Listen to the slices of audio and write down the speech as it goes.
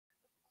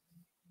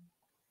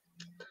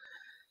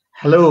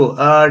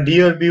Hello,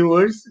 dear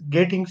viewers.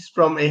 Greetings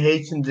from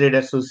Ah&Z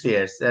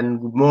Associates, and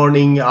good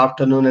morning,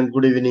 afternoon, and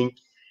good evening,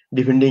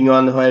 depending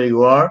on where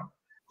you are.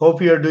 Hope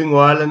you are doing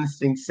well and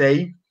staying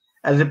safe.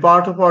 As a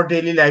part of our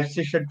daily life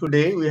session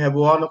today, we have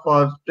one of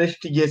our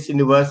prestigious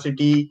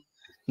university,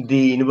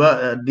 the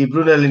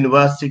Brunel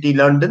University,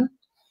 London,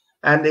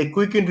 and a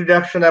quick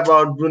introduction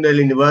about Brunel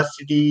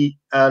University,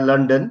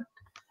 London.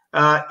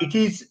 It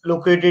is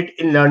located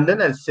in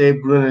London, I'll say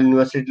Brunel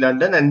University,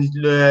 London, and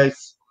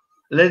it's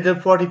less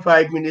than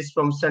 45 minutes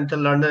from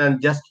central London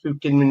and just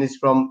 15 minutes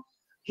from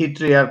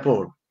Heathrow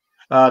Airport.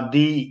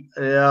 The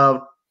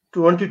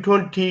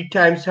 2020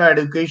 Times Higher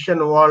Education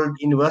World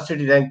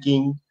University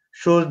Ranking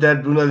shows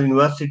that Brunel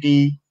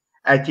University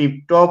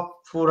achieved top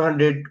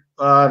 400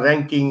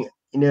 ranking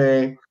in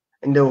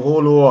the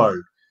whole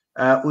world,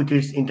 with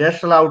its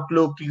international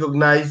outlook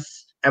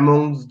recognized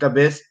amongst the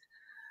best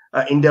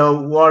in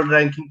the world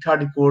ranking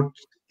 34th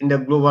in the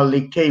global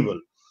league table.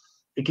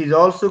 It is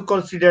also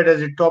considered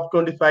as a top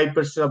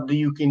 25% of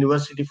the UK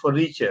university for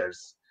research,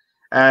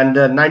 and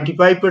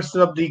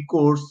 95% of the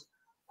course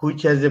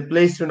which has a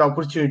placement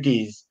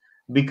opportunities,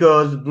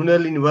 because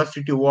Brunel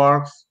University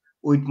works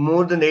with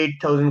more than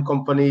 8,000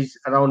 companies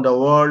around the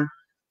world,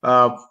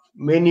 uh,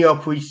 many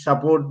of which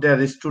support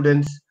their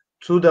students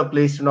through the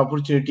placement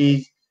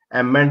opportunities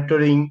and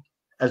mentoring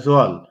as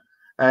well.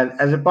 And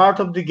as a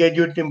part of the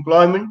graduate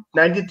employment,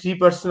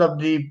 93% of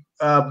the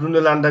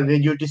Brunel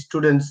undergraduate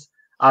students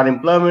are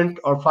employment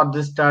or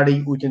further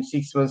study within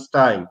 6 months'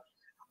 time.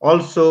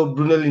 Also,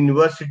 Brunel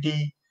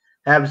University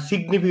have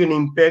significant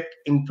impact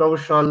in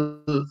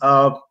professional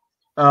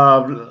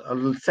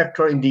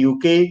sector in the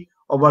UK.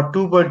 Over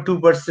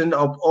 2.2%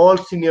 of all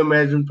senior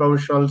management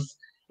professionals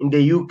in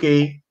the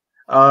UK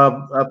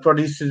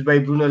produced by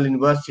Brunel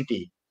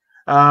University.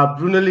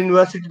 Brunel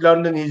University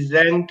London is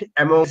ranked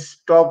among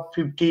top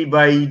 50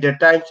 by the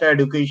Times Higher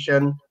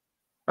Education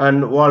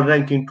and World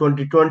Ranking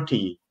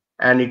 2020,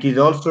 and it is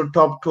also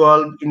top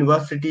 12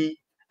 university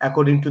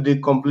according to the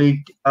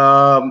complete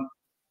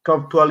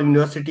top 12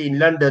 university in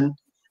London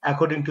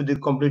according to the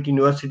complete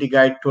university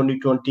guide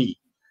 2020.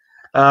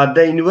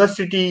 The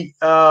university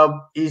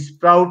is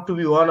proud to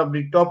be one of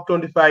the top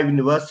 25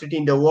 university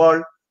in the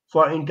world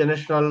for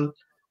international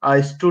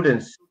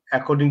students,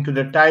 according to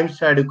the Times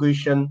Higher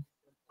Education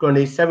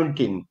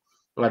 2017.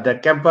 The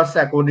campus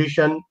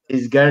accommodation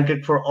is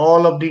guaranteed for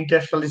all of the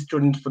international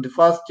students for the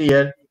first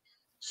year,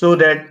 so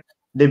that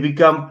they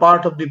become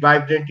part of the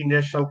vibrant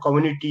international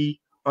community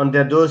on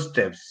their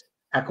doorsteps.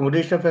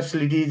 Accommodation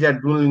facilities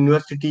at Brunel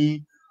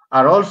University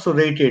are also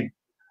rated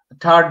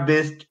third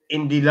best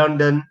in the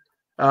London,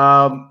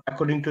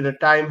 according to the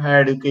Time Higher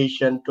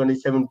Education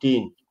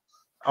 2017.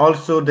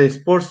 Also, the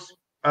sports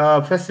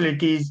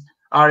facilities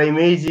are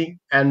amazing,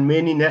 and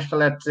many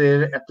national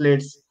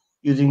athletes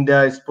using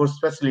the sports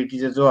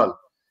facilities as well.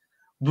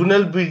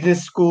 Brunel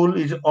Business School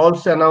is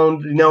also a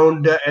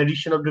renowned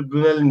edition of the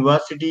Brunel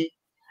University,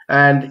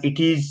 and it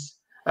is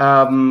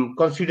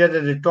considered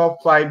as a top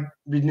five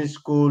business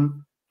school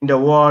in the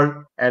world,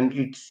 and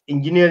its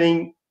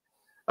engineering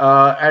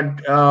at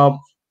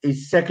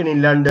is second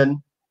in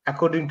London,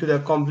 according to the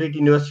Complete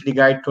University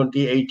Guide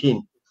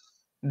 2018.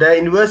 The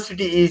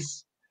university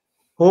is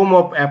home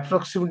of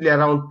approximately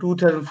around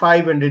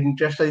 2,500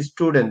 international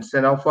students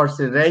and offers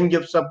a range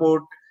of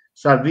support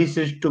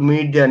services to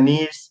meet their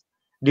needs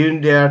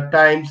during their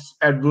times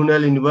at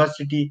Brunel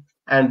University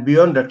and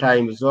beyond the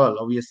time as well,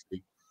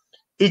 obviously.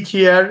 Each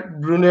year,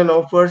 Brunel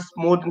offers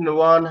more than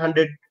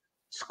 100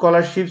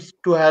 scholarships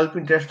to help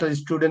international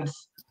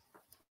students,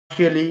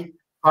 partially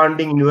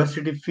funding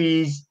university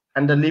fees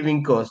and the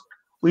living cost.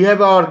 We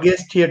have our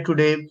guest here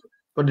today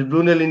for the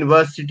Brunel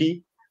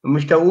University,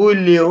 Mr. Will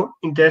Leo,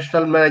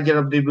 International Manager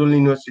of the Brunel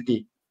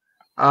University.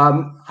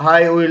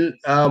 Hi, Will.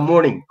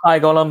 Morning. Hi,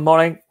 Golan.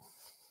 Morning.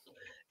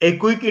 A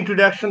quick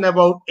introduction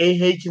about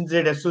Ah&Z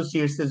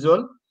Associates as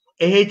well.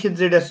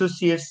 Ah&Z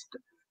Associates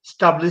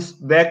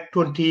established back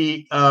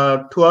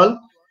 2012,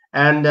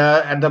 and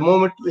at the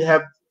moment we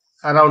have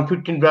around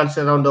 15 branches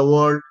around the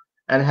world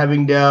and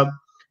having their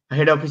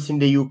head office in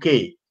the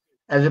UK.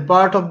 As a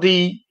part of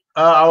the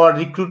our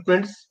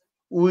recruitments,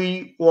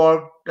 we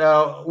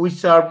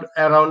served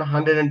around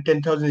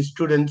 110,000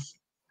 students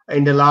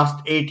in the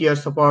last 8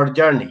 years of our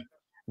journey.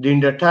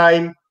 During the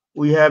time,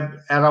 we have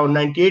around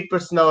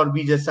 98% of our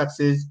visa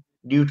success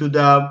due to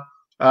the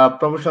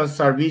professional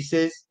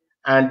services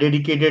and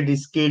dedicated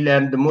skill,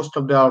 and most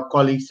of our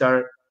colleagues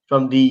are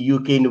from the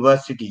UK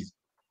universities.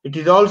 It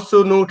is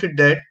also noted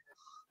that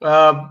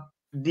uh,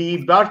 the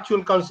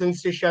virtual counseling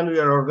session we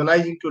are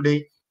organizing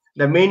today,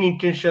 the main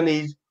intention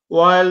is,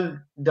 while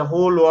the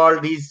whole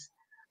world is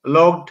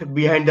locked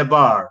behind the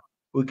bar,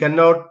 we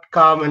cannot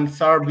come and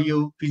serve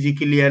you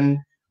physically and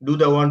do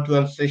the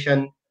one-to-one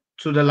session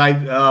through the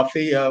live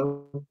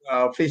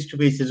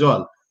face-to-face as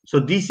well.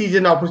 So this is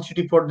an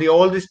opportunity for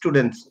all the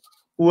students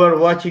who are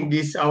watching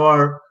this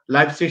our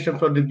live session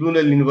for the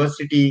Brunel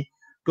University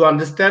to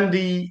understand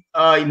the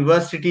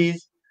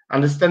universities,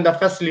 understand the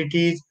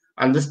facilities,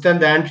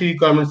 understand the entry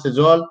requirements as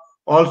well,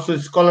 also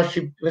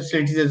scholarship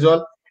facilities as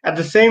well. At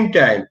the same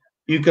time,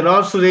 You can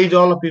also raise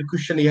all of your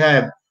question you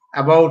have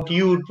about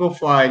your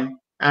profile,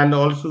 and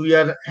also we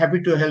are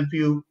happy to help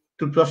you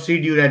to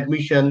proceed your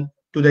admission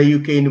to the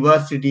UK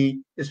university,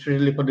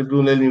 especially for the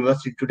Brunel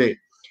University today.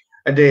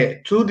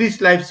 Through this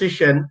live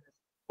session,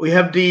 we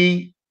have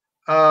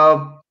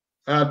uh,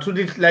 our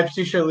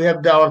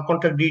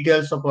contact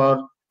details of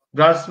our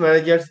branch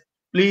managers.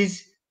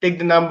 Please take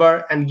the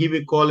number and give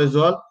a call as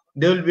well.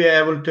 They will be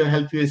able to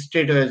help you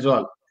straight away as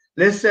well.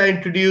 Let's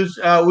introduce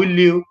Will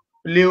Liu.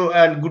 Liu,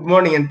 and good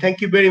morning, and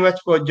thank you very much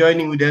for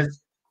joining with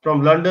us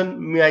from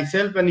London.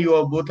 Myself and you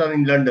are both are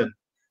in London,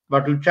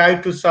 but we try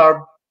to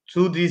serve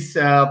through these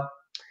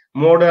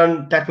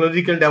modern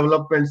technological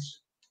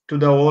developments to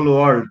the whole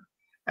world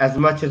as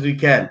much as we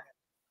can.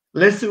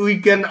 We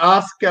can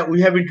ask. We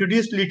have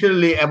introduced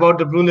literally about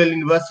the Brunel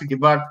University,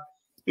 but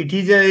it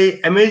is a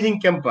amazing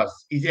campus.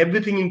 Is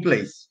everything in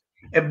place?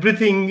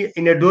 Everything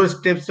in a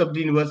doorsteps of the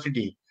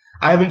university.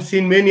 I haven't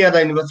seen many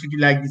other university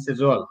like this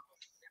as well.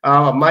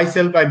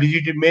 Myself, I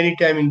visited many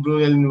times in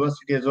Brunel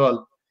University as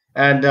well,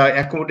 and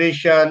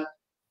accommodation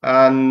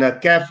and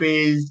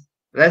cafes,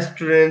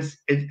 restaurants,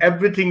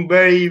 everything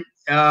very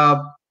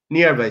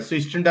nearby. So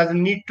student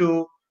doesn't need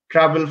to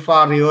travel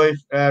far away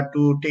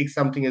to take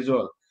something as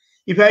well.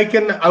 If I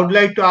can, I would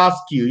like to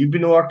ask you. You've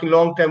been working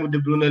long time with the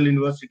Brunel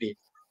University.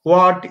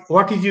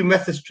 What is your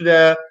message to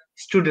the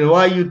student?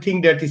 Why you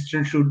think that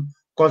student should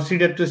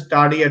consider to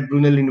study at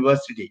Brunel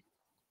University?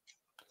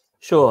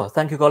 Sure.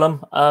 Thank you, Colin.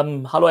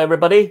 Hello,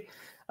 everybody.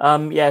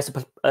 Yeah, it's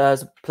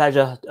a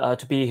pleasure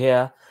to be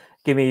here,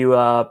 giving you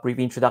a brief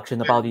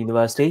introduction about the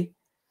university.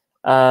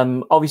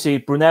 Obviously,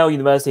 Brunel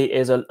University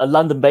is a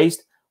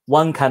London-based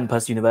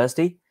one-campus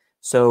university.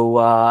 So,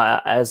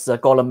 as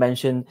Colin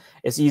mentioned,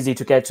 it's easy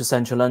to get to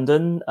central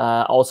London,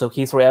 also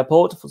Heathrow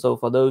Airport. So,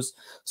 for those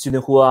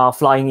students who are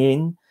flying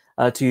in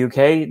to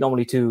UK,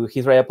 normally to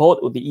Heathrow Airport,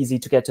 it would be easy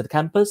to get to the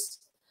campus.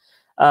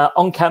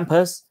 On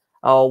campus,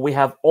 we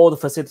have all the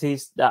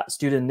facilities that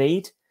students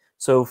need.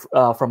 So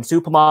from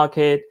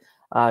supermarket,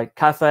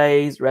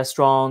 cafes,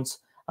 restaurants,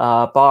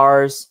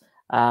 bars,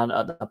 and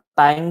the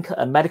bank,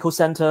 medical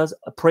centers,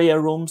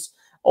 prayer rooms,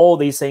 all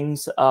these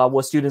things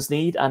what students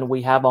need, and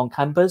we have on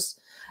campus.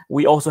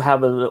 We also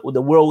have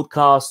the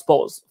world-class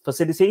sports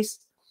facilities.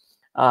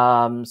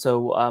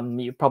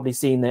 You've probably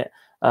seen it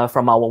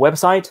from our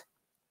website.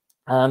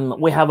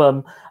 We have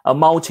a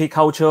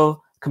multicultural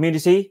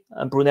community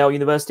at Brunel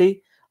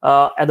University.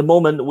 At the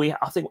moment,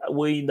 I think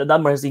the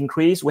number has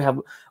increased. We have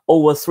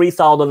over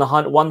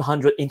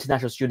 3,100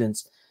 international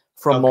students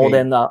from more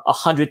than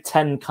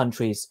 110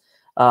 countries.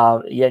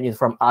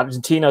 From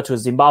Argentina to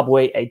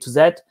Zimbabwe, A to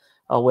Z.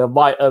 We're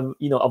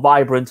a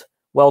vibrant,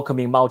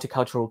 welcoming,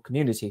 multicultural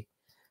community.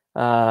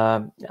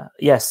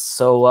 Yes,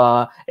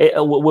 so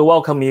we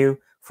welcome you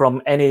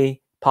from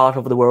any part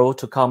of the world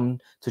to come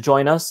to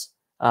join us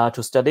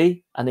to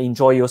study and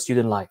enjoy your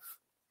student life.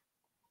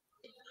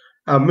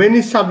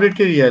 Many subject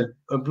areas.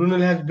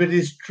 Brunel has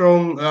very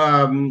strong,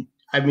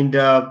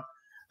 the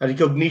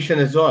recognition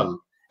as well.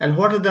 And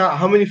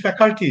how many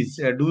faculties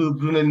do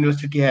Brunel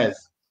University has?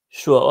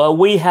 Sure.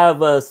 We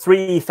have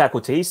 3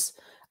 faculties: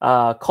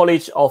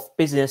 College of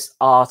Business,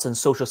 Arts and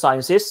Social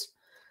Sciences,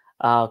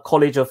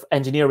 College of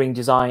Engineering,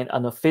 Design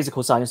and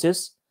Physical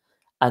Sciences,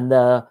 and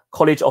the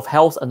College of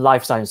Health and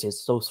Life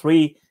Sciences. So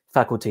 3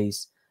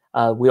 faculties.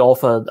 We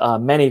offer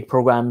many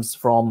programs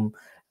from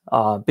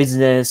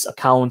business,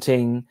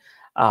 accounting,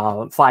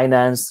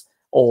 finance,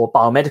 or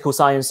biomedical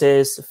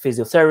sciences,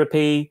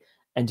 physiotherapy,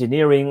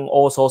 engineering,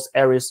 all sorts of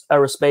areas,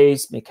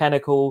 aerospace,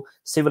 mechanical,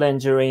 civil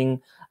engineering,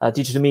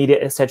 digital media,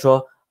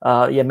 etc.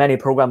 Many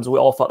programs we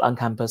offer on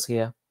campus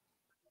here.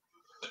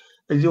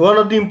 One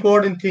of the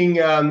important thing,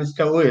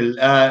 Mr. Will,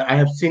 I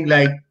have seen,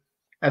 like,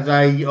 as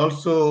I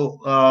also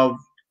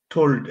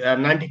told,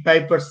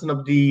 95%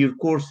 of the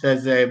course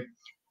has a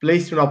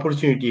placement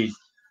opportunities,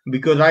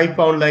 because I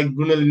found like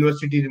Brunel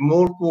University is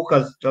more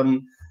focused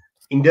on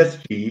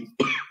industry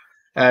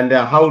and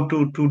how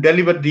to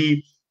deliver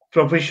the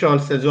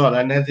professionals as well,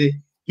 and has a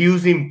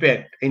huge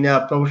impact in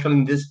a professional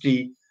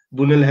industry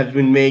Brunel has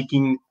been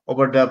making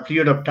over the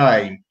period of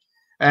time.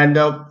 And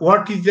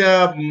what is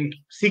the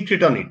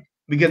secret on it?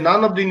 Because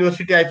none of the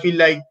university, I feel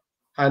like,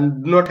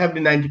 and do not have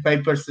the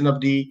 95% of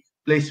the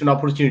placement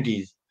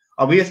opportunities.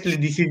 Obviously,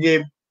 this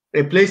is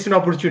a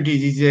placement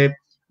opportunities is a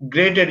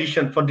great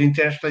addition for the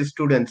international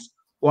students.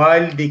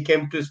 While they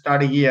came to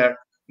study here,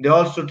 they're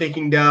also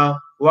taking the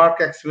work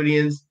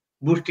experience,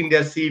 boosting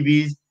their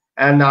CVs,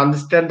 and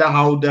understand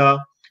how the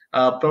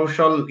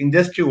professional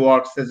industry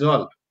works as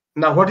well.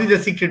 Now, what is the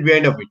secret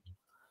behind of it?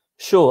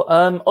 Sure.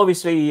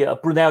 Obviously,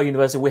 Brunel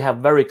University, we have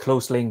very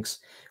close links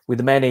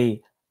with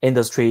many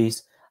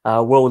industries,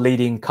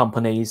 world-leading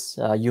companies,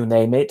 you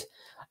name it.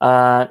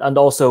 And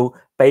also,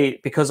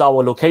 because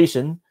our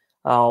location,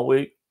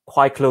 we're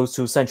quite close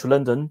to central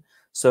London.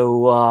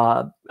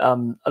 So,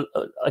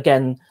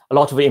 again, a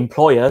lot of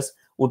employers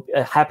would be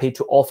happy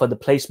to offer the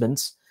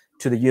placements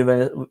to the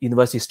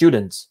university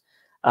students.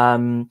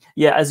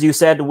 As you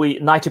said,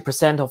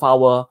 90% of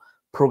our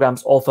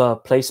programs offer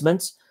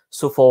placements.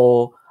 So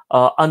for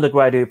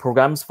undergraduate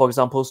programs. For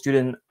example,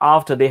 students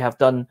after they have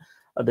done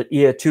the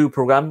year 2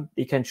 program,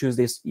 they can choose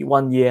this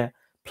 1-year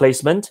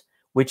placement,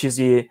 which is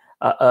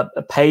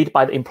paid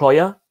by the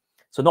employer.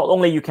 So not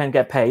only you can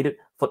get paid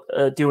for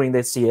during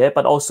this year,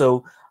 but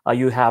also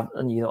you have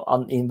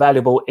an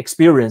invaluable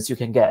experience you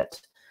can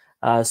get.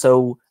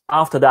 So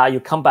after that, you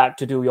come back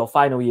to do your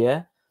final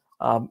year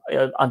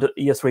under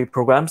year 3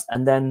 programs,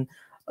 and then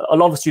a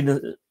lot of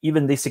students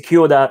even they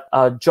secure that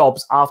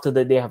jobs after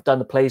they have done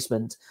the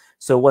placement.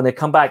 So when they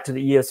come back to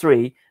the year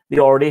 3, they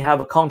already have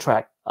a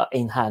contract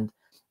in hand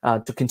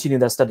to continue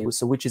their studies.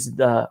 So which is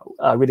a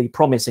really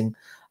promising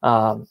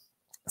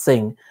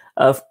thing.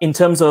 In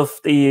terms of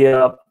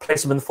the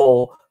placement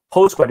for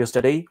postgraduate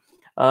study,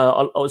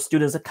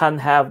 students can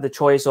have the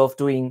choice of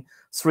doing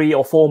 3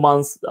 or 4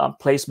 months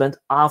placement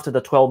after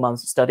the 12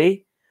 months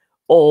study,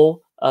 or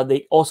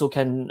they also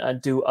can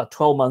do a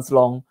 12-month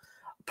long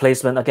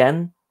placement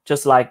again,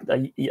 just like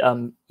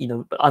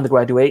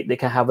undergraduate. They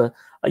can have a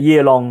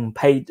year-long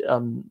paid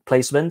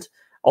placement,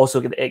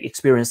 also get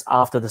experience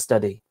after the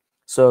study.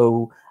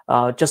 So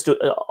just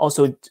to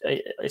also,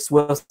 it's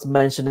worth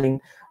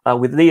mentioning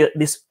with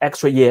this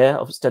extra year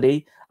of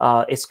study,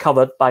 it's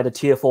covered by the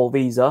Tier 4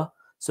 visa.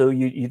 So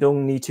you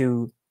don't need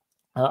to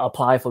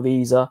apply for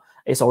visa.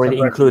 It's already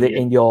included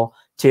in your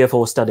Tier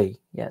 4 study.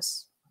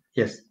 Yes.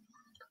 Yes.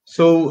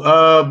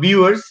 So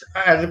viewers,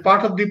 as a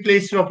part of the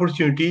placement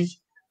opportunities,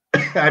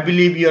 I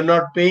believe you're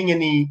not paying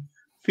any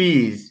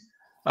fees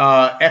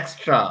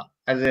extra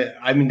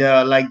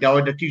like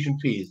the tuition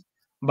fees,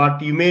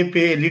 but you may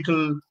pay a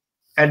little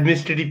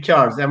administrative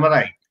charge. Am I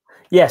right?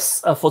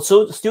 Yes, for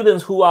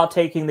students who are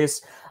taking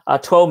this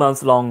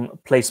 12-month long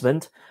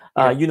placement,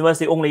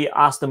 university only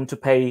asks them to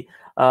pay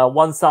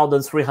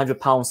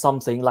 £1,300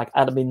 something like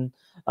admin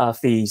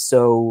fees.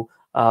 So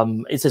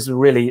it is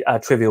really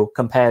trivial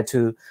compared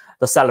to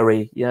the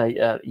salary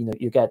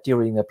you get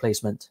during the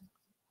placement.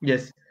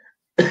 Yes.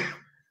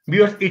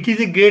 Because it is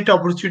a great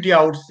opportunity,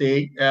 I would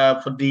say,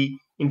 for the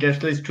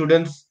international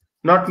students.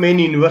 Not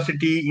many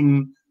university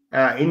in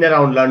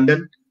around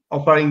London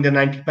offering the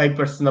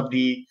 95% of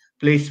the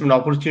placement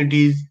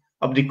opportunities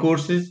of the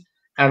courses,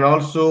 and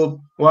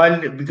also while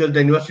because the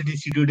university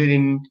is situated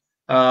in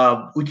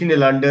within a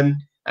London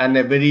and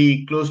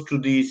very close to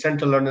the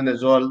central London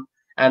as well,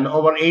 and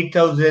over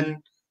 8,000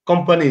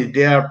 companies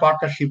they are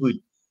partnership with,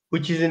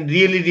 which is a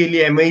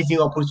really amazing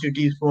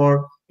opportunities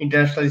for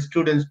international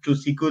students to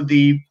secure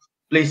the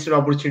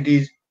placement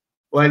opportunities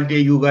while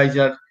you guys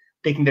are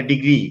taking the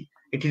degree.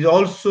 It is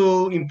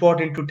also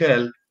important to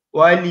tell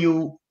while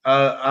you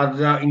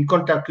are in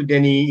contact with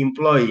any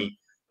employers.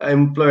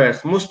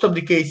 Most of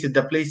the cases,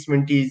 the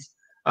placement is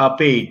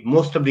paid.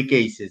 Most of the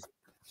cases,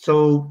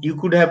 so you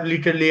could have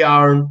literally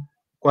earned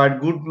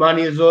quite good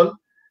money as well.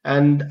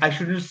 And I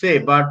shouldn't say,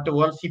 but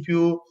once if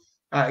you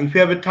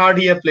have a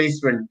third year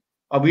placement,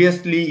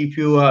 obviously if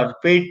you are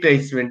paid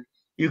placement,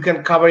 you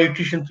can cover your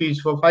tuition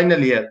fees for final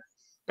year,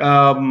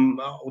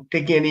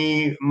 take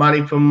any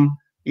money from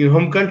your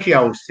home country,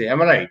 I would say.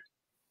 Am I right?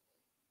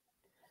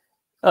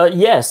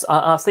 Yes,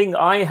 I think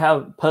I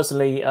have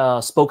personally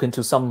spoken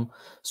to some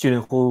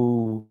students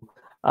who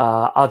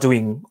are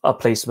doing a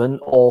placement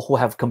or who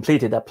have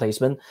completed that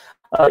placement.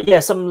 Yeah,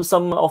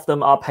 some of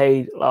them are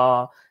paid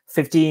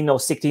 15 or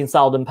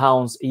 16,000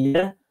 pounds a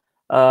year,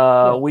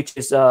 which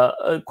is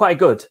quite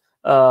good,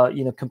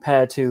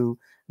 compared to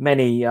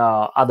many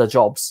other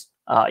jobs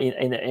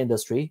in the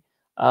industry.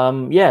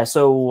 Yeah,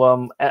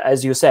 so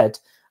as you said,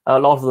 a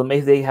lot of them,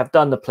 if they have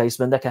done the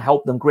placement, that can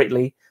help them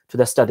greatly to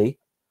their study.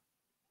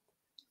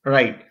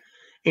 Right.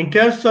 In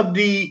terms of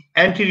the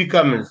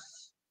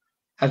anti-requirements,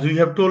 as we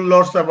have told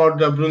lots about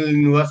the Brunel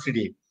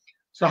University,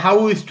 so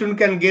how a student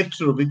can get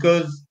through?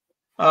 Because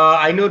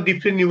I know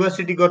different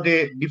country got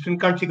a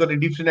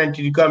different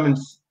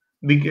anti-requirements,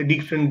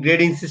 different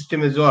grading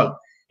system as well.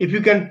 If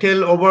you can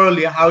tell overall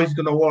how it's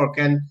going to work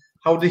and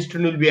how the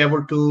student will be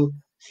able to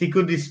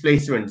secure these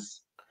placements.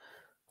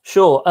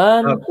 Sure.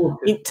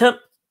 Courses.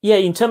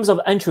 In terms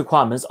of entry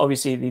requirements,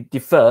 obviously it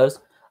differs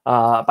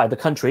by the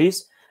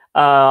countries.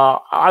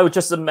 I would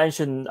just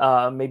mention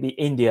maybe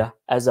India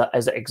as an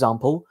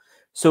example.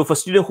 So for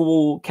students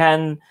who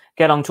can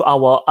get onto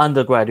our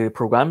undergraduate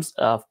programs,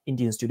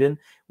 Indian student,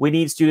 we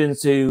need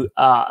students to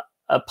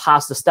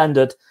pass the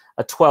standard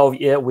 12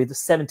 year with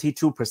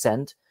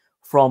 72%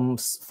 from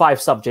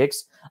 5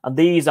 subjects. And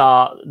these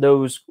are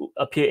those who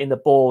appear in the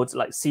boards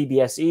like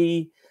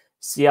CBSE,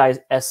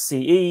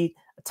 CISCE,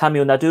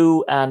 Tamil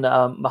Nadu, and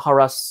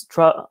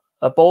Maharashtra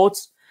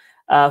boards.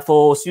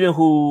 For students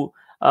who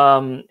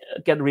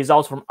get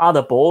results from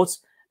other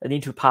boards, they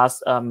need to pass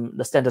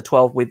the standard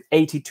 12 with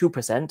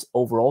 82%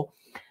 overall.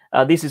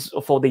 This is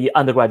for the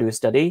undergraduate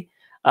study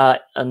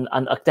and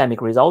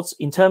academic results.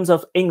 In terms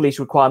of English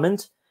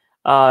requirement,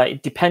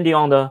 depending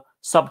on the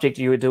subject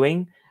you're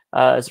doing,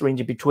 it's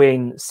ranging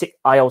between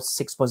IELTS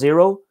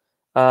 6.0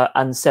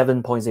 and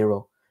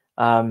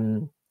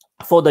 7.0.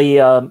 For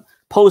the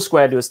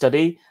postgraduate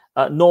study,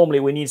 normally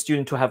we need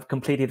students to have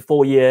completed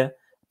 4-year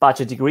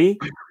bachelor degree,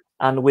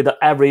 and with an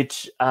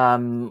average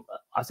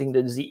I think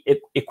that is the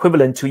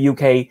equivalent to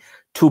UK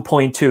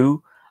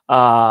 2.2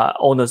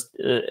 honors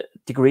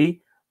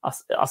degree.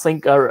 I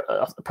think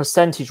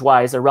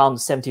percentage-wise around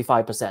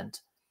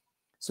 75%.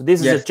 So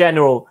this is a Yes.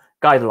 general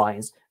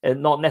guidelines,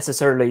 and not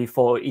necessarily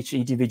for each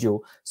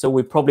individual. So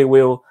we probably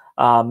will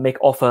make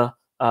offer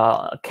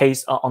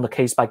case on a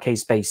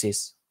case-by-case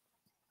basis.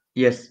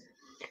 Yes.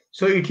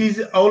 So it is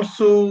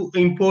also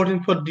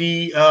important for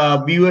the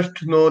viewers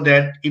to know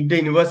that if the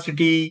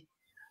university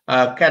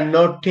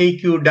cannot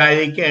take you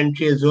direct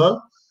entry as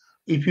well,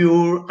 if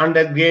you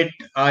undergrad,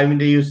 I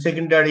mean, your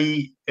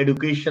secondary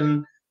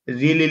education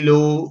is really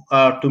low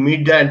to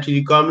meet the entry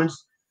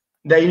requirements,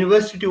 the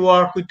university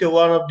work with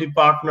one of the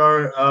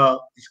partner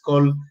is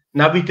called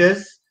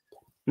Navitas.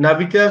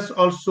 Navitas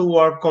also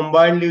work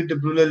combinedly with the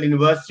Brunel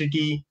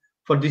University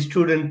for the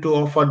student to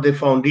offer the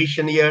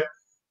foundation year.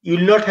 You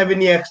will not have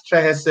any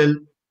extra hassle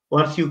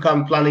once you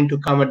come planning to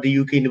come at the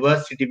UK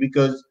University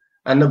because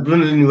and the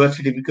Brunel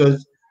University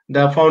because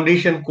the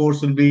foundation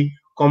course will be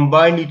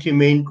combined with your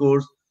main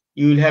course.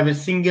 You will have a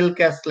single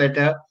cast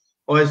letter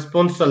or a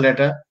sponsor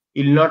letter.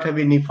 You will not have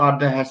any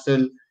further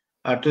hassle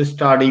to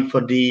study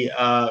for the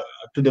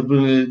to the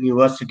Brunel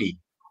University.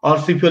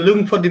 Also, if you're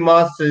looking for the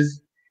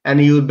masters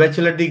and your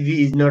bachelor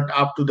degree is not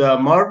up to the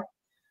mark,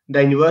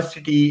 the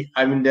university,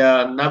 I mean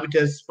the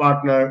Navitas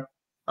partner,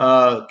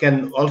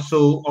 can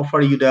also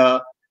offer you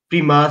the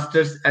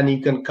pre-masters, and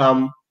you can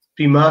come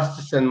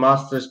pre-masters and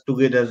masters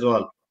together as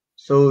well.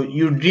 So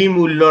your dream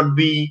will not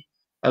be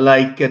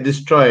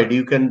destroyed.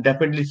 You can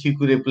definitely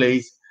secure a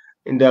place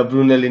in the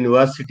Brunel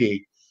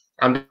University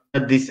under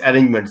these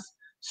arrangements.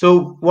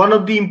 So one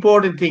of the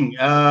important thing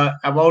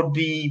about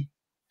the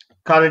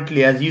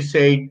currently, as you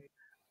said,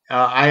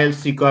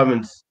 IELTS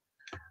requirements,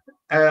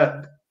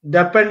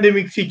 the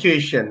pandemic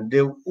situation,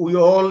 we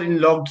all in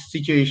locked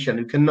situation.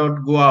 We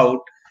cannot go out,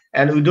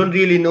 and we don't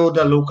really know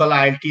the local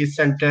IELTS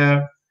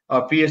center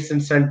or Pearson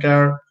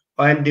center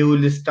when they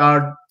will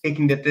start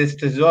taking the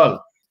test as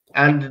well.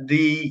 And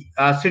the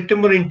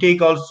September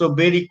intake also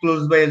very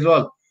close by as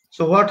well.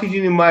 So, what is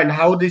in your mind?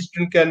 How the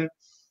student can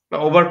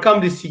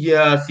overcome this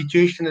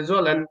situation as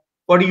well? And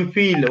what do you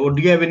feel, or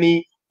do you have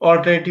any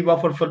alternative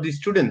offer for the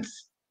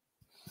students?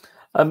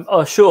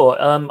 Sure.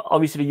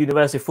 Obviously,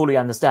 university fully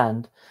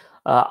understand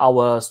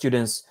our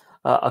students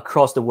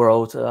across the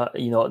world.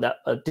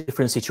 That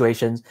different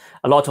situations.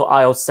 A lot of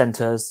IELTS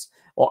centers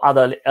or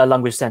other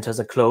language centers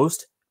are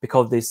closed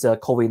because of this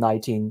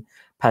COVID-19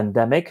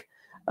 pandemic.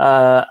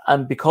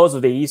 And because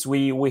of these,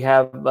 we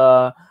have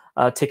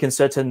taken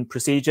certain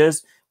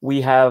procedures.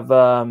 We have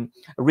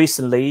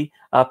recently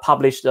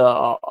published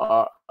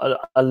a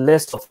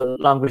list of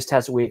language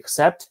tests we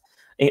accept.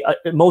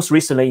 Most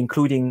recently,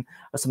 including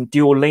some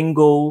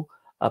Duolingo,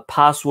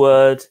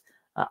 password,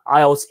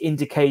 IELTS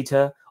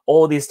indicator,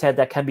 all these tests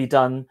that can be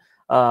done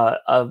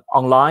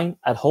online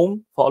at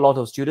home for a lot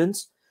of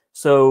students.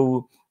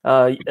 So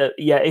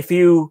if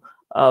you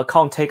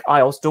can't take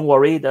IELTS, don't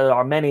worry. There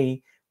are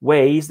many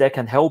ways that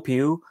can help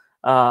you.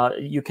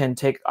 You can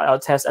take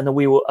IELTS test, and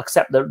we will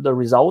accept the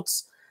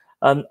results.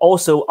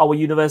 Also, our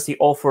university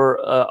offer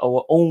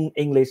our own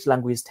English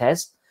language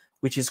test,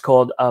 which is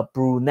called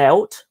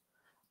Brunel.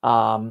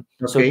 So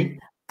Okay.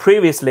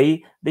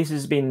 previously, this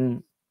has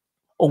been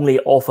only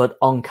offered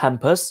on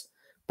campus,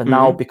 but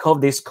now Mhm. because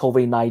of this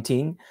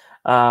COVID-19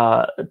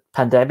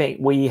 pandemic,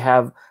 we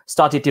have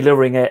started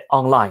delivering it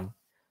online.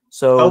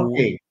 So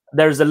Okay.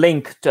 there's a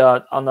link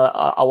on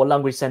our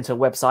language center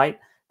website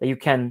that you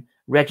can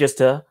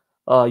register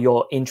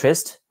your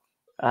interest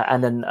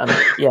and then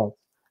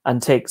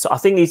and take. So I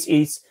think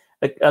it's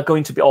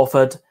going to be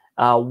offered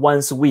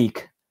once a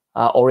week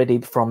already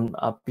from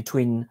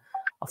between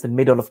the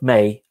middle of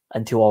May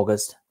until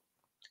August.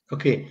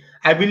 Okay,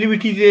 I believe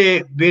it is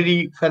a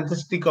very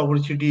fantastic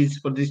opportunities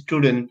for the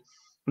student.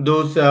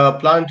 Those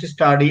plan to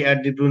study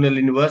at the Brunel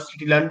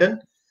University, London,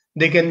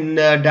 they can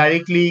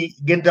directly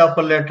get the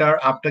offer letter.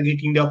 After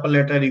getting the offer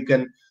letter, you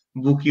can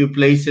book your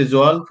place as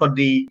well for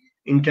the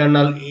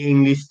internal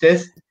English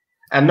test.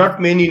 And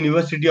not many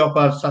university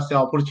offer such an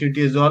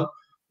opportunity as well.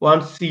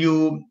 Once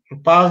you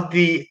pass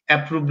the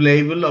approved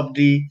level of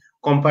the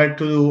compared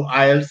to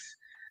IELTS,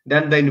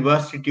 then the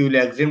university will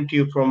exempt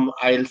you from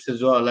IELTS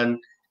as well, and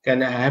can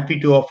happy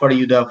to offer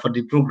you the for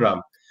the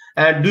program.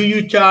 And do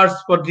you charge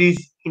for this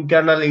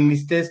internal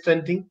English test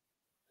and thing?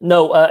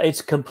 No,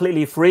 it's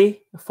completely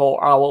free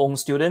for our own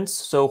students.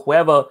 So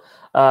whoever,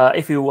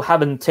 if you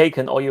haven't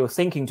taken or you're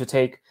thinking to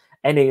take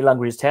any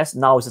language test,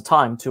 now is the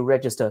time to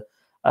register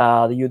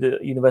the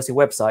university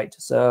website.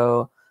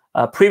 So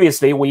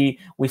previously, we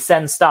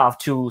send staff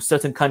to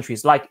certain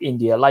countries like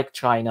India, like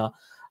China,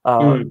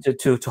 Mm.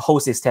 to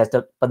host this test.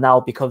 But now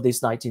because of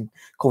this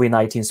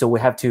COVID-19, so we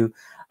have to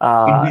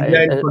It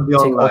designed for the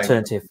take online.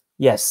 alternative.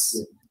 Yes.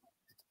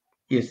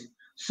 Yes.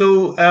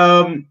 So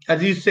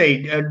as you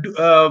said,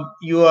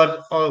 you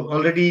are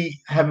already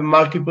have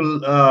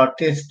multiple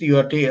tests you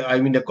are I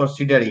mean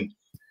considering.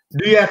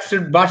 Do you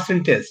accept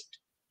Barson test?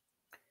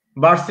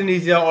 Barson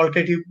is your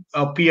alternative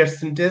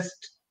Pearson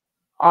test.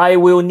 I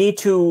will need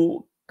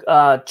to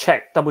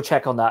double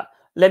check on that.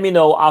 let me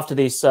know after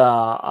this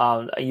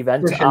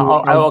event.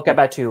 I will get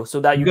back to you so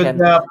that you Because can.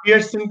 the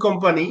Pearson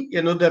company,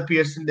 the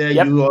Pearson there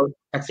Yep. you all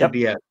accept,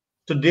 Yep. yeah.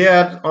 So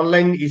their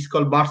online is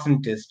called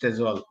Barson test as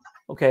well.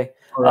 Okay.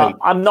 All right.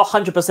 I'm not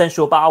 100%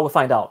 sure, but I will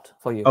find out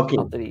for you Okay.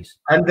 after this.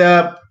 And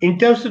in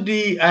terms of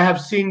I have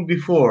seen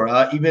before,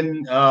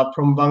 even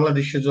from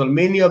Bangladesh as well,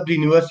 many of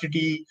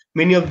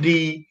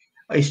the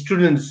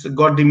students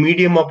got the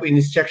medium of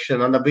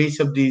instruction on the base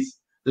of this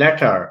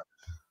letter.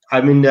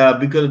 I mean,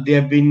 because they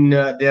have been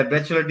their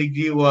bachelor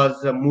degree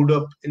was mode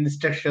of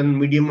instruction,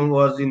 medium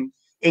was in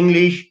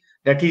English.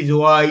 That is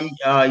why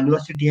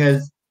university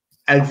has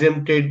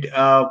exempted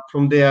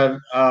from there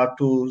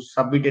to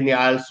submit any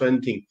IELTS or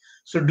anything.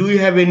 So, do you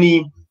have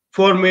any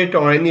format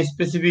or any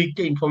specific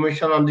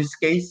information on this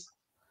case?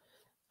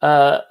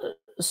 Uh,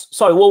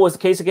 Sorry, what was the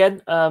case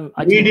again? I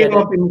didn't get Medium it.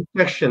 of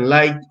instruction,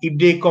 like if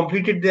they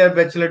completed their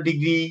bachelor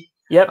degree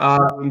Yep.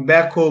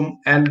 back home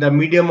and the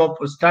medium of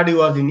study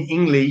was in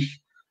English,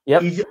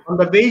 Yep. is on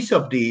the base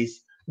of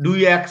this, do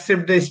you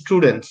accept the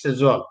students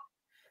as well?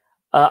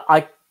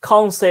 I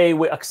can't say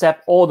we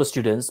accept all the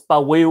students,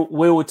 but we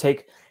will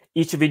take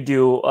each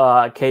video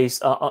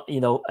case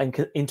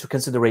into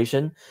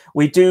consideration.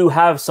 We do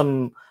have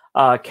some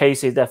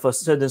cases that for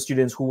certain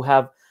students who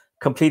have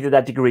completed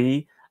that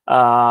degree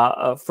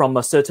from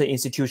a certain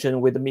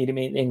institution with a medium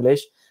in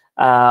English.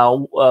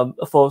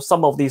 For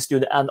some of these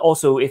students, and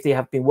also if they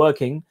have been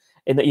working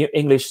in the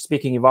English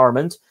speaking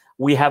environment,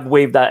 we have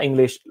waived that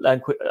English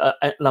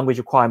language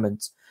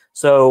requirements.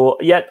 So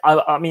yeah,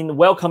 I mean,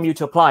 welcome you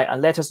to apply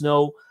and let us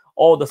know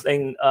all the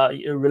thing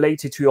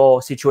related to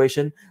your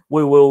situation.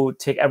 We will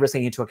take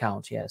everything into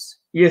account. Yes.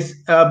 Yes,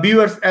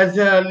 viewers, as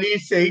Lee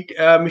said,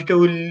 Mr.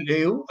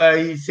 Will,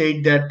 I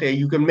said that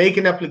you can make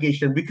an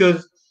application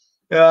because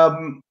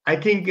I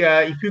think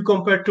if you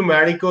compare to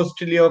America,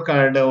 Australia, or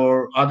Canada,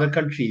 or other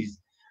countries,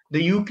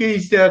 the UK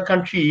is the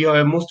country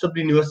where most of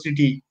the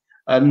university,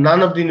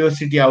 none of the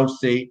university, I would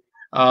say,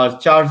 are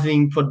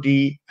charging for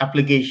the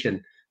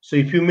application. So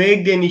if you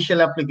make the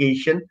initial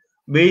application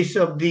based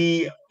of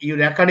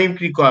your academic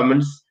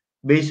requirements,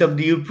 based of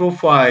your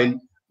profile,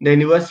 the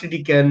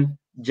university can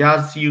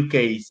judge your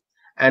case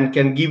and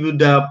can give you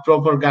the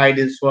proper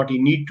guidance what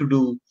you need to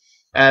do.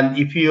 And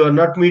if you are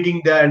not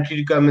meeting the entry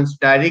requirements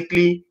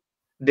directly,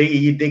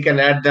 they can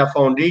add the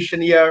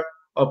foundation year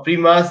or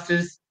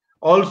pre-masters.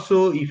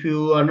 Also, if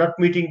you are not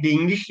meeting the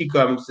English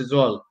requirements as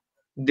well,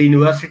 the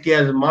university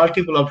has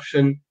multiple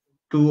option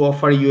to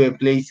offer you a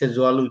place as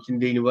well within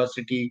the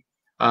university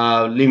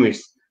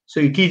limits. So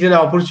it is an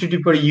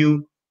opportunity for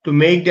you to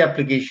make the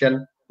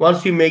application.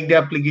 Once you make the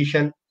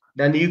application,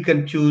 then you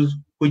can choose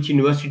which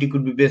university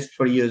could be best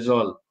for you as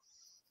well.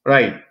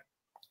 Right.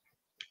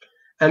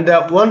 And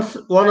once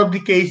one of the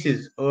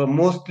cases,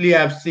 mostly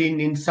I've seen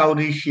in South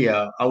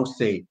Asia, I would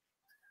say,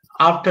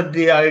 after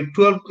they are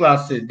 12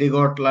 classes, they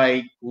got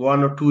like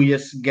 1 or 2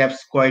 years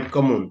gaps quite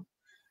common.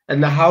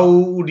 And how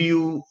would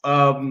you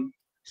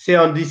say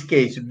on this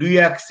case? Do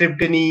you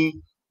accept any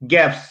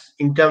gaps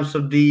in terms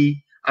of the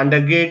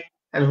undergrad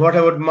and what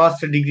about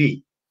master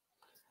degree?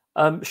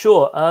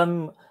 Sure.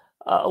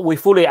 We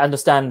fully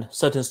understand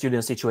certain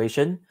student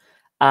situation,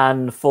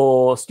 and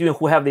for students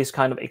who have this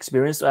kind of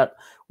experience, that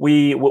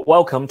we will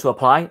welcome to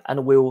apply,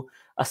 and we'll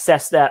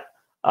assess that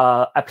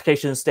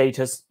application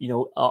status.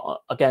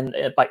 Again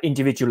by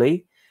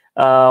individually.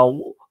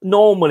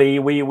 Normally,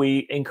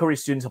 we encourage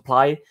students to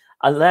apply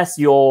unless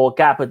your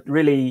gap is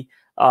really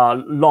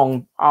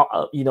long,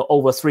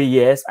 over 3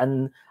 years,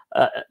 and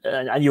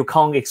you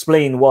can't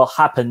explain what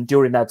happened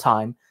during that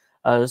time.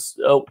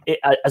 So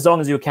as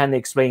long as you can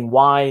explain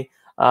why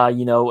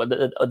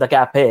the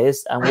gap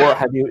is and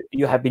what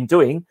you have been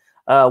doing,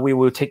 we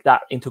will take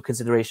that into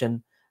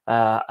consideration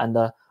and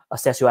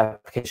assess your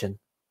application.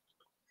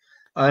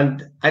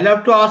 And I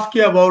love to ask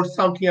you about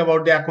something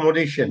about the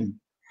accommodation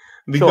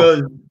Sure.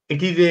 because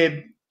it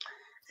is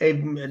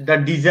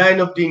the design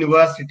of the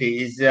university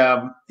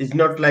is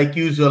not like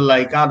usual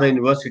like other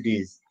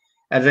universities.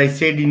 As I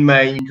said in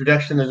my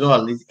introduction as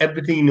well, is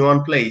everything in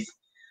one place.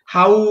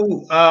 How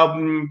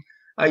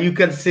you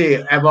can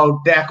say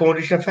about the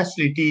accommodation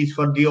facilities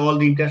for all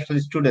the international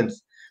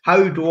students,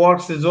 how it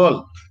works as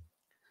well.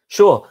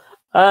 Sure.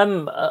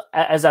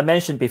 As I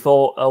mentioned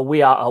before,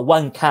 we are a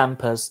one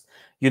campus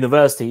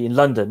university in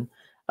London,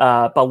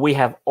 but we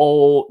have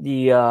all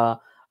the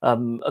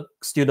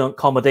student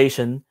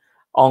accommodation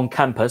on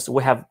campus.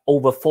 We have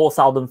over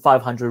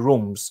 4,500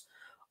 rooms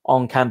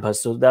on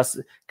campus. So that's,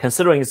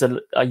 considering it's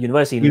a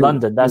university in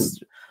London,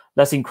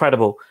 that's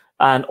incredible.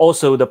 And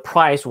also the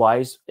price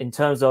wise, in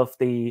terms of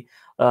the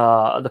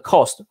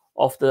cost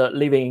of the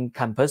living in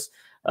campus,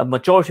 a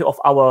majority of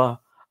our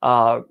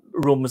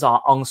rooms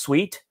are en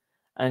suite,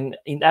 and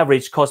in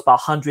average cost about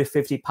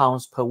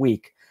 £150 per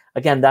week.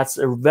 Again, that's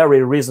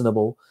very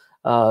reasonable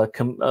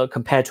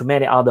compared to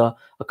many other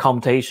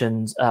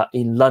accommodations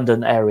in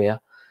London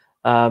area.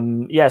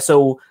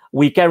 So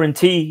we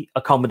guarantee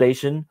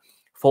accommodation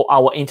for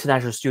our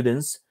international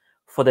students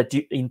for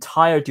the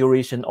entire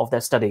duration of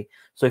their study.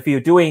 So if you're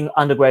doing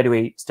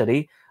undergraduate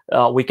study,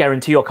 we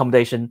guarantee your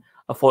accommodation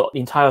for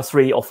entire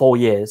 3 or 4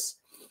 years.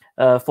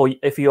 For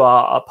if you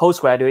are a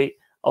postgraduate,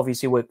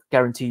 obviously we'll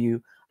guarantee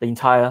you the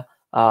entire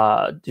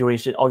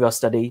duration of your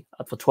study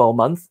for 12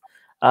 months.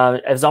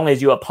 As long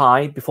as you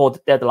apply before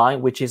the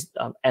deadline, which is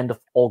end of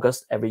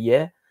August every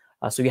year.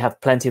 So you have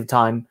plenty of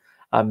time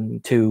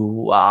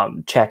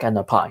to check and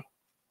apply.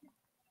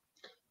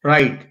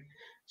 Right.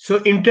 So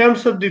in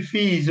terms of the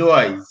fees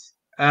wise,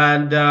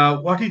 and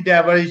what is the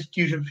average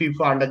tuition fee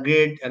for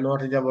undergrad, and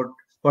what is about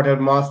what are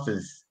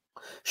masters?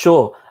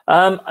 Sure.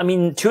 I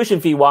mean, tuition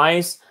fee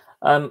wise,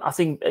 I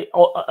think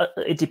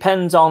it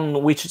depends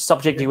on which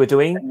subject you were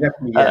doing.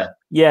 Exactly. Yeah.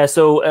 Yeah.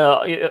 So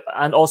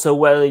and also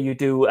whether you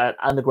do at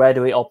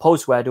undergraduate or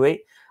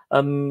postgraduate,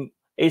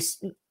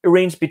 it's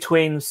ranged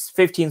between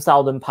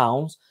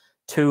 £15,000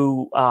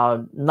 to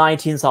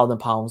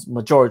 £19,000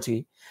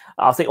 majority.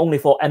 I think only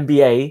for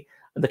MBA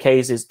the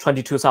case is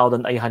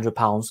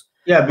 £22,800.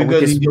 Yeah,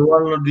 because it's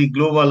one of the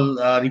global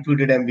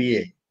reputed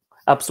MBA.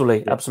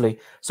 Absolutely, absolutely.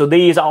 So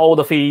these are all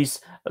the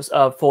fees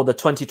for the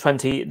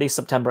 2020 this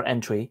September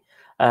entry.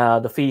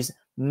 The fees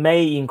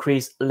may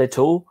increase a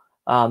little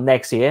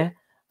next year,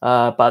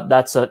 but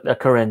that's a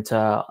current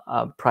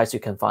price you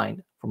can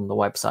find from the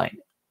website.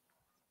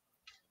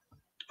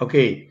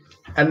 Okay,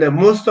 and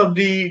most of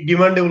the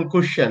demandable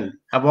question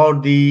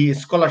about the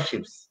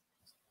scholarships,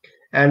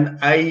 and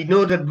I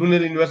know that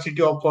Brunel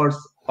University offers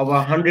over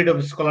 100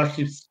 of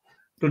scholarships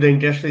to the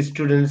international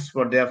students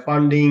for their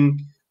funding,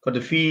 for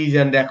the fees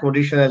and the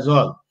accommodation as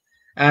well.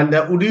 And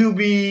would you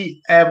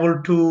be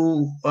able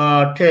to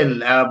tell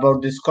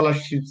about the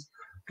scholarships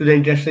to the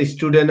international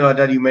student, or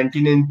that you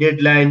maintain a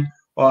deadline,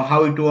 or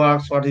how it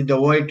works, what is the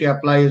way to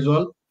apply as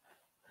well?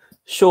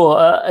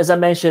 Sure. As I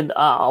mentioned,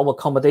 our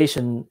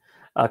accommodation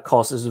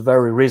cost is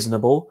very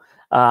reasonable,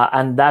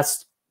 and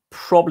that's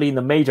probably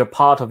the major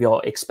part of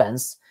your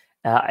expense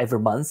every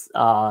month.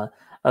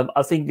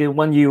 I think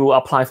when you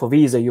apply for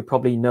visa, you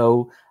probably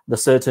know the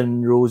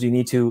certain rules you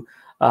need to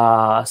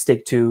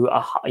stick to.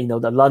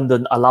 The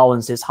London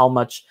allowances, how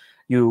much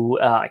you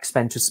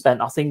expect to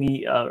spend. I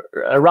think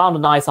around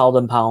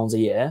 £9,000 a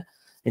year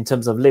in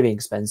terms of living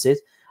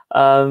expenses.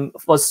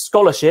 For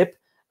scholarship,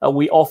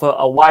 we offer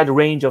a wide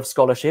range of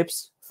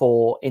scholarships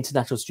for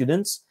international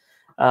students.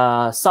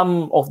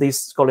 Some of these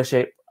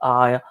scholarships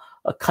are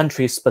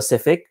country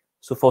specific,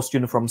 so for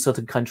students from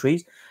certain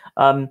countries.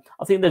 I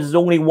think there's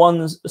only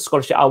one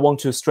scholarship I want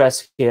to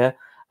stress here.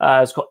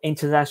 It's called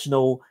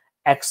International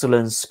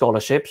Excellence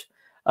Scholarships.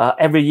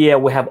 Every year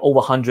we have over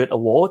 100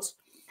 awards.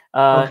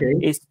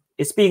 Okay.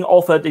 It's being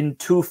offered in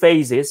 2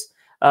 phases.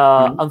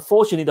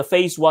 Unfortunately, the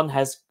phase 1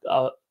 has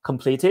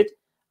completed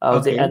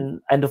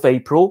the end of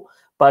April.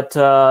 But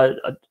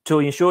to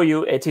ensure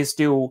you, it is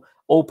still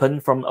open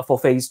for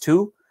phase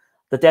 2.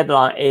 The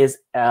deadline is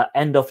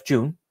end of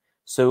June.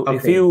 So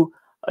if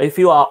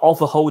you are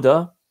offer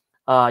holder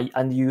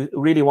and you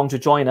really want to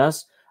join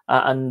us,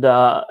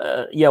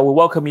 we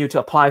welcome you to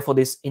apply for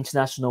this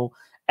International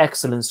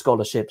Excellence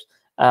Scholarships.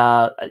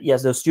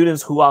 Yes, the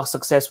students who are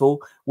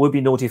successful will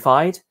be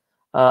notified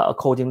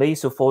accordingly.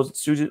 So for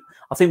students,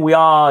 I think we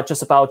are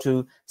just about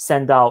to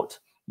send out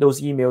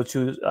those emails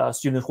to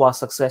students who are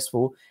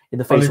successful in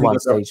the phase 1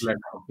 stage.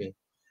 Okay.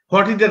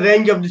 What is the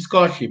range of the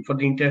scholarship for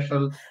the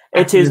international?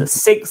 It is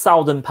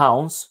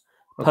 £6,000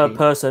 per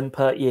person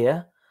per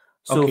year.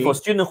 So for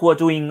students who are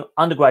doing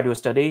undergraduate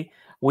study,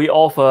 we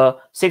offer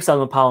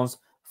 £6,000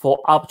 for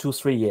up to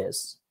 3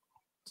 years.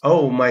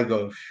 Oh my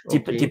gosh!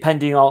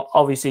 Depending on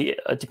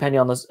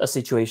the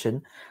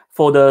situation.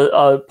 For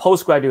the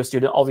postgraduate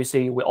student,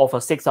 obviously we offer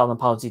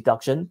 £6,000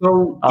 deduction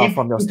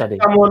from your study.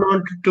 If someone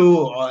wanted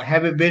to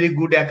have a very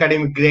good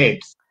academic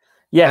grades,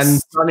 yes,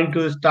 and planning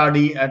to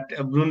study at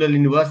Brunel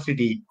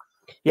University,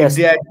 yes,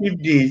 if they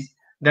achieve this,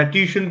 the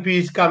tuition fee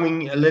is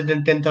coming less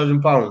than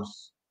 £10,000.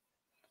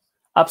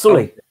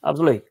 Absolutely,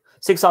 absolutely.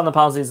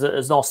 £600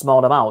 is not a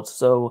small amount.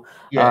 So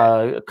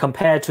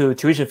compared to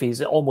tuition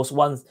fees, almost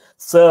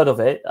 1/3 of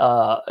it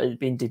is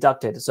being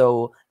deducted.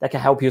 So that can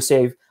help you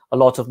save a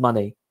lot of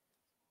money.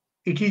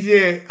 It is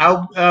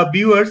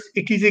viewers.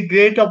 It is a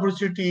great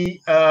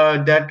opportunity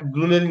that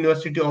Brunel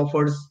University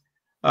offers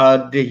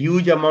the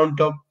huge amount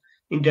of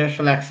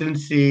international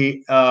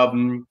excellency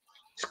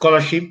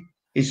scholarship.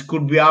 It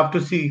could be up to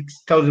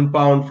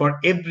 £6,000 for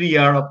every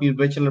year of your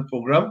bachelor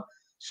program.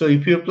 So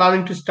if you're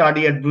planning to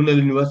study at Brunel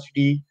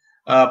University,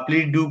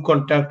 please do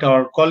contact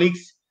our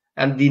colleagues,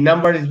 and the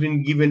number has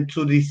been given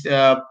through this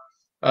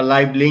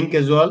live link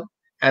as well,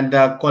 and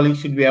the colleagues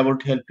should be able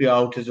to help you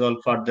out as well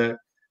further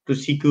to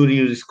secure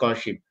your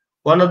scholarship.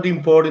 One of the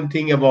important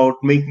thing about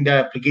making the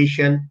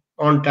application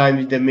on time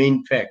is the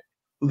main fact.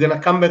 We're gonna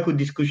come back with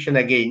this question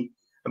again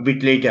a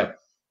bit later.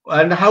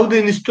 And how the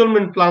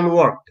installment plan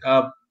worked,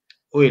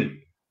 Will?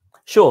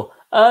 Sure.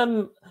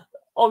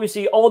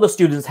 Obviously, all the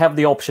students have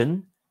the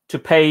option to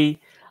pay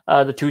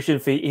the tuition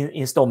fee in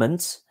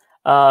installments.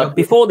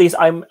 Before this,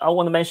 I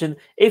want to mention,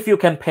 if you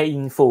can pay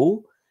in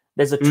full,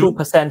 there's a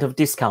 2% of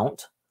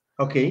discount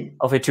of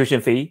your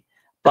tuition fee.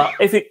 But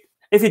if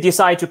you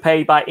decide to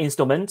pay by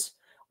installments,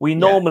 we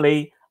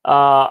normally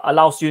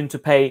allow students to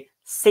pay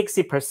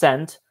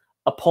 60%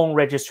 upon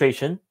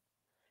registration,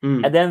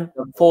 Hmm. and then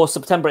for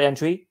September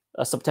entry,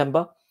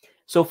 September.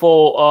 So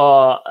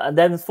for and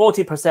then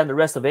 40%, the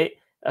rest of it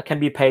can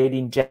be paid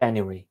in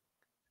January.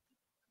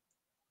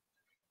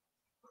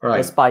 Right.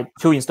 Yes, by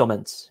 2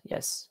 installments.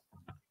 Yes.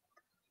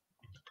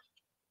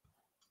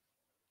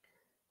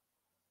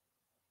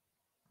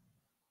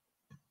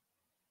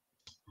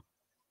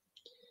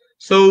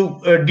 So,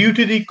 due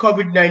to the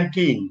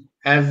COVID-19,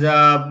 as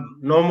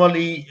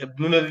normally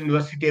Brunel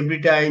University,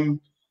 every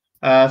time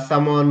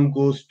someone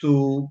goes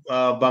to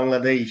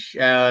Bangladesh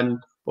and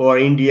or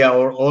India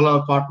or all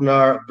our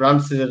partner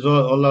branches as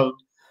well,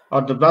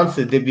 all the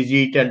branches they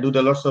visit and do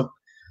the lots of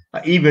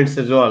events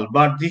as well.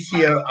 But this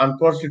year,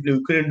 unfortunately,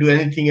 we couldn't do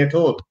anything at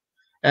all.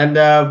 And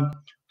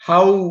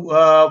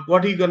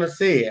what are you gonna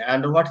say?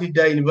 And what is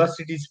the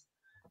university's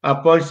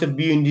points of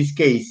view in this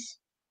case?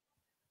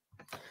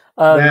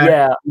 That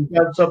Yeah, in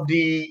terms of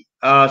the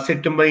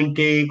September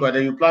intake,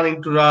 whether you're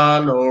planning to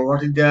run or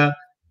what is the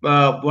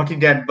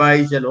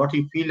advice and what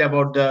you feel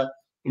about the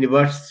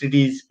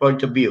university's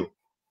point of view?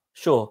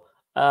 sure.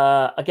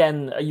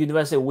 Again,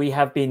 university, we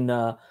have been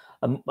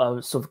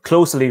sort of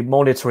closely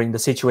monitoring the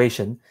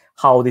situation,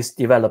 how this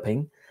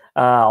developing.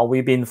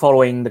 We've been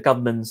following the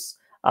government's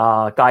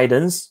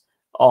guidance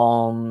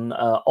on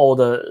all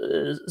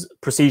the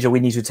procedure we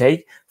need to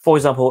take. For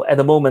example, at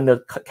the moment,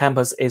 the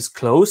campus is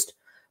closed,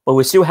 but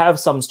we still have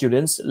some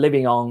students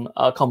living on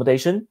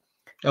accommodation.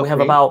 We have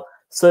Okay, about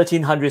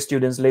 1,300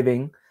 students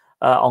living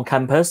on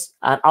campus,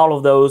 and out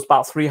of those,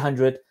 about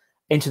 300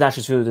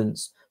 international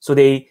students. So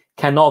they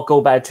cannot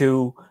go back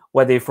to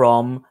where they're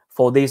from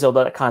for this or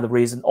that kind of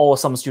reason. Or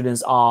some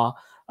students are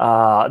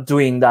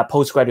doing that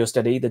postgraduate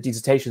study, the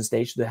dissertation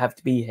stage. They have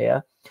to be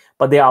here,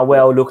 but they are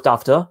well looked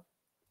after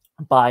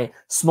by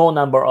small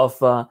number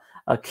of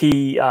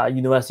key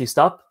university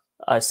staff,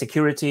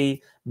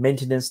 security,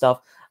 maintenance staff.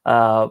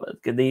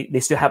 They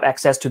still have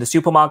access to the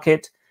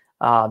supermarket,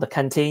 the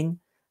canteen,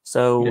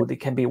 so yeah, they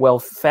can be well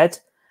fed.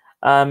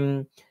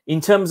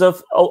 In terms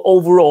of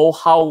overall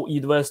how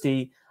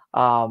university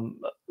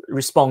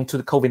respond to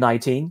the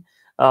COVID-19,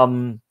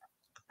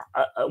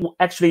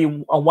 actually,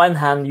 on one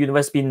hand,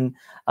 university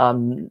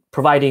been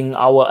providing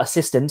our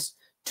assistance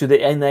to the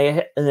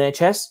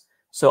NHS.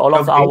 So a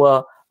lot of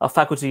okay, our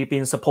faculty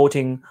been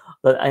supporting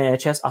the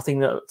NHS. I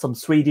think some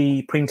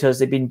 3D printers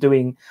they've been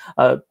doing,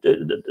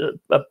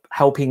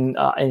 helping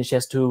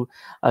NHS to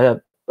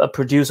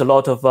produce a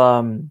lot of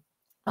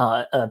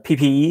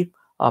PPE,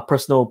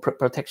 personal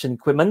protection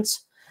equipment,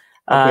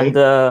 and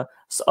okay,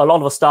 a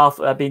lot of staff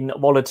have been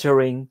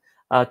volunteering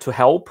to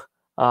help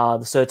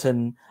the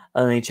certain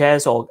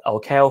NHS or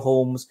care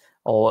homes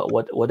or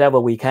whatever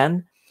we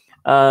can.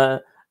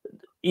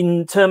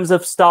 In terms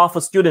of staff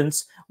or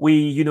students, we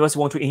university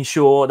want to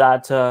ensure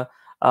that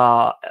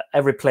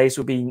every place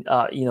will be,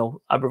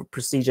 every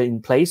procedure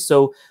in place.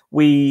 So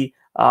we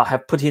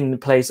have put in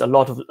place a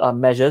lot of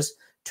measures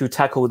to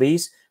tackle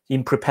these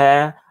in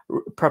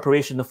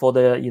preparation for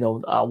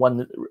the,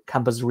 when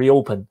campus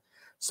reopen.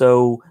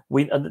 So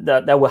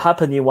that will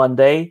happen in one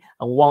day,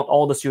 and we want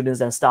all the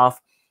students and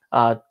staff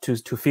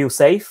to feel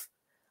safe.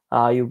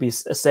 You'll be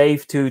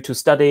safe to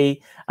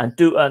study and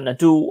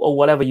do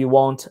whatever you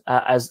want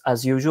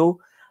as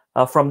usual.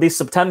 From this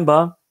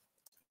September,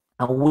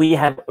 we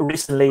have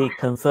recently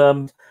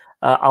confirmed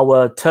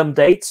our term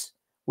date,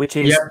 which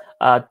yeah. is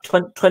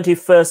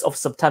 21st of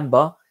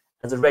September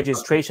as the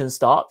registration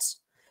starts,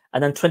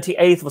 and then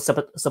 28th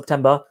of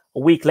September, a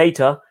week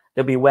later,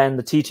 that'll be when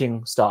the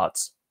teaching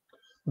starts.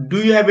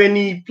 Do you have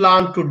any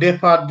plan to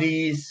defer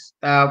these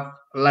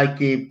like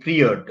a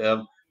period?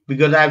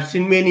 Because I've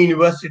seen many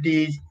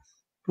universities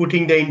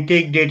putting the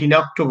intake date in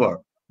October.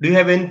 Do you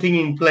have anything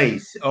in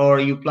place, or are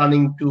you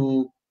planning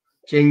to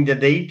change the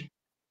date?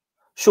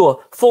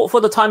 Sure. For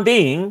the time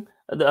being,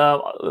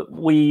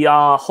 we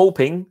are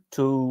hoping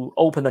to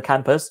open the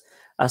campus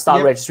and start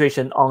Yep.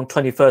 registration on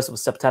 21st of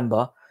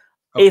September.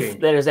 If Okay.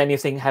 there is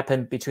anything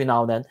happen between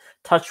now and then,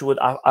 touch wood,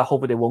 I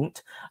hope they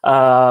won't.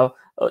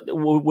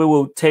 We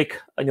will take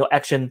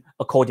action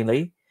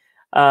accordingly.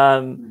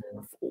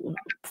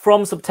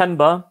 From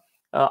September,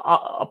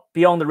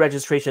 beyond the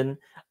registration,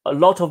 a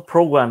lot of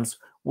programs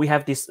we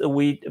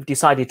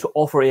decided to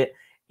offer it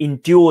in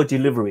dual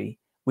delivery,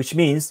 which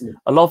means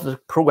a lot of the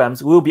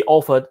programs will be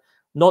offered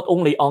not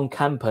only on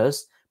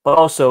campus, but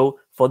also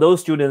for those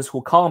students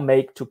who can't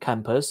make to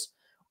campus,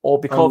 or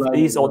because of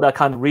Online this as or well. that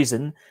kind of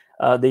reason,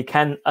 they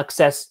can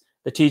access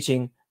the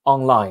teaching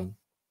online.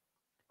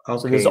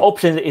 So this Okay.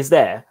 option is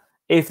there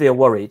if they're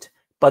worried,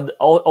 but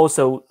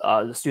also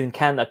the student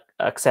can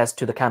access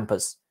to the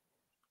campus.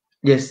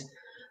 Yes.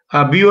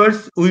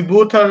 Viewers, we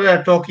both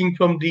are talking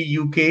from the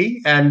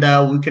UK, and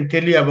we can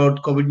tell you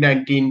about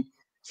COVID-19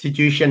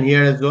 situation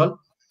here as well.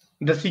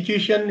 The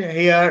situation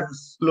here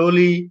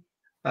slowly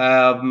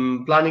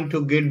planning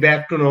to get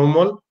back to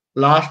normal.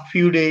 Last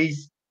few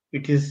days,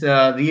 it is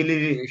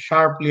really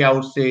sharply, I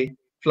would say,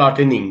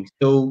 flattening.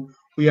 So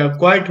we are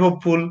quite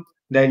hopeful.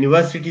 The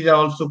universities are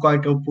also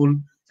quite hopeful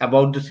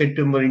about the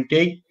September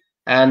intake,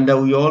 and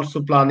we are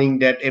also planning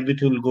that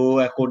everything will go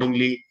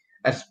accordingly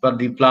as per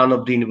the plan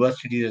of the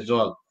university as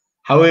well.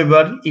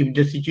 However, if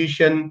the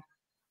situation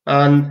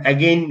and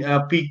again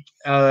peak,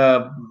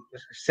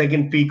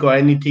 second peak or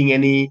anything,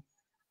 any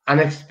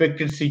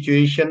unexpected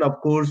situation, of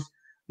course,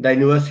 the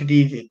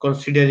university is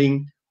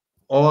considering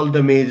all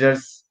the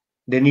measures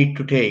they need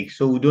to take.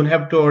 So we don't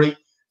have to worry.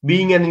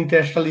 Being an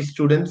international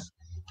student,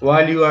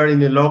 while you are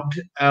in a locked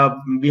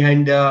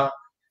behind the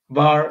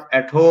bar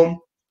at home,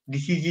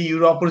 this is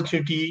your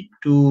opportunity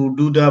to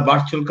do the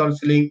virtual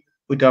counseling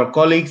with our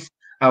colleagues.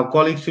 Our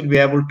colleagues will be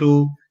able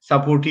to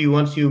support you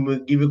once you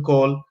give a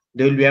call.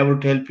 They will be able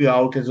to help you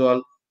out as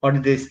well. What are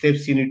the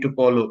steps you need to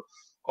follow?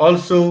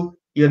 Also,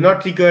 you're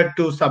not required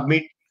to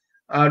submit.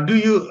 Do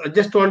you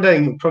just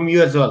wondering from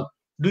you as well?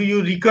 Do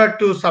you require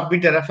to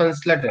submit a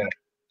reference letter?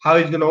 How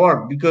it's going to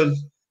work?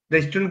 Because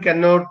the student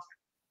cannot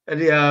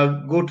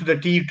go to the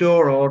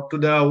tutor or to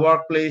the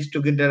workplace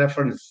to get the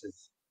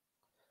references.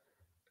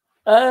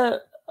 Uh,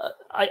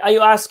 are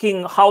you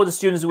asking how the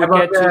students will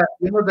About get to?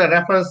 the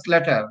reference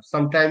letter.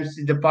 Sometimes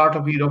it's a part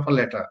of your offer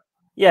letter.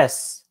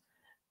 Yes.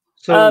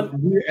 So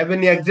do you have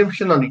any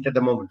exemption on it at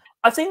the moment?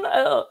 I think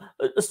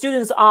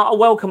students are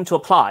welcome to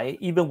apply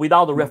even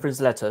without the reference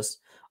letters.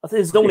 I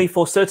think it's only Okay.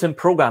 for certain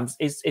programs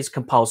is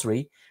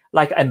compulsory,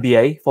 like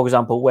MBA, for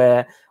example,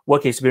 where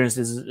work experience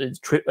is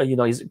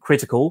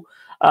critical.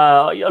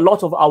 A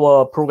lot of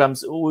our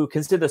programs will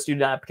consider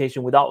student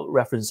application without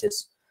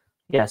references.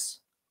 Yes.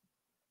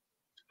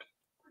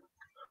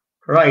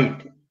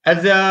 Right.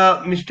 As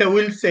Mr.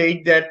 Will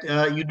said that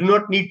you do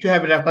not need to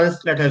have a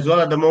reference letter as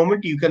well at the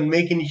moment. You can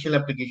make initial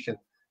application.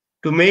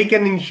 To make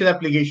an initial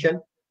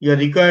application, you are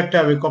required to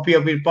have a copy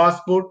of your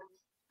passport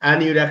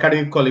and your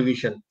academic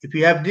qualification. If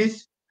you have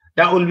this,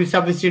 that will be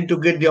sufficient to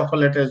get the offer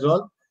letter as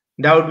well.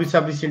 That would be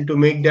sufficient to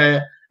make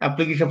the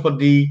application for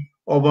the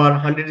over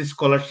 100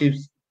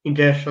 scholarships,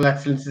 international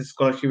excellence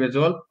scholarship as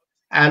well.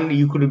 And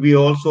you could be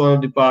also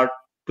on the part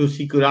to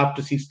secure up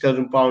to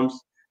 £6,000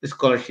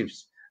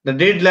 scholarships. The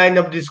deadline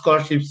of the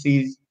scholarships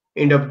is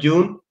end of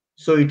June,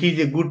 so it is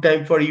a good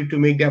time for you to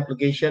make the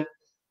application.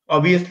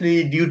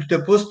 Obviously, due to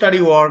the post-study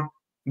work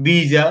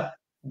visa,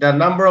 the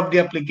number of the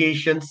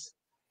applications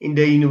in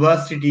the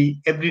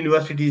university, every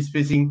university is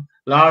facing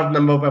large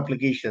number of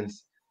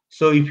applications.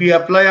 So if you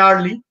apply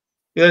early,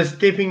 you are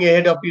stepping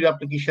ahead of your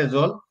application as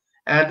well.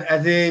 And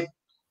as a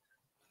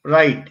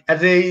right,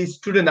 as a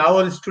student,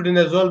 our student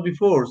as well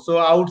before. So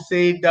I would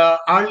say the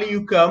early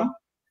you come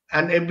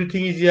and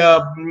everything is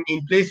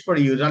in place for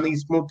you, running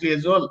smoothly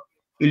as well.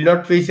 You'll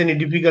not face any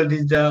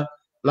difficulties the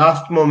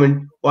last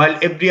moment, while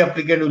every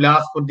applicant will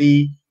ask for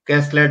the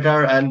cash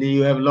letter and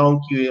you have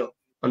long queue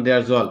on there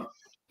as well.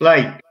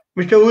 Right.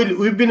 Mr. Will,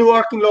 we've been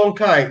working long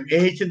time.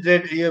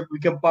 Ah&Z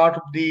become part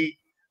of the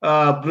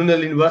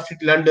Brunel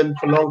University London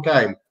for a long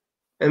time.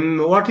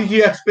 And what is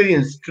your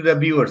experience to the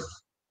viewers?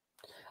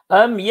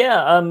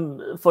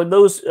 For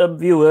those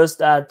viewers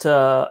that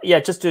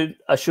just to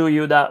assure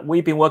you that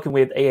we've been working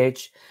with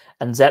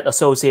Ah&Z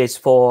Associates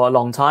for a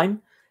long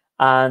time,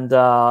 and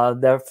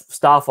their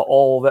staff are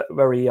all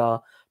very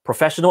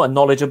professional and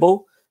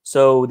knowledgeable,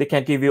 so they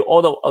can give you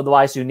all the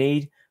advice you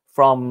need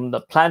from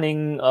the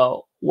planning,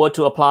 what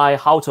to apply,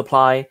 how to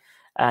apply,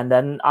 and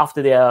then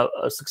after their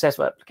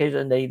successful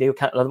application, they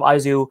can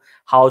advise you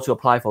how to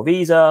apply for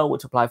visa, what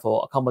to apply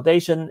for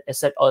accommodation,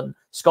 etc., on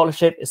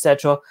scholarship,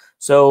 etc.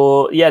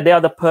 So yeah, they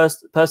are the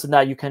person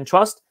that you can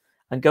trust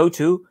and go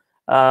to.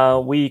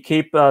 We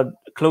keep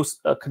close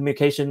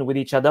communication with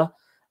each other.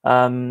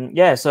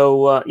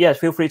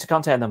 Feel free to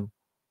contact them.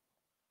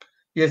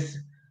 Yes,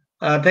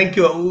 thank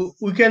you.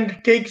 We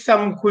can take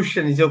some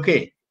questions,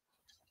 okay?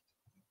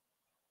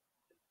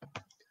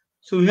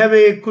 So we have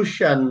a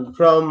question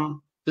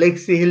from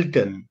Lexi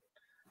Hilton.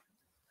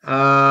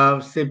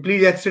 Say,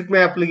 please accept my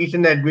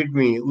application, admit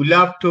me. We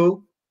love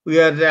to. We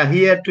are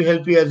here to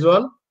help you as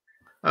well,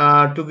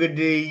 to get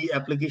the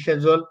application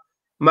as well.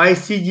 My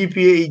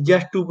CGPA is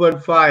just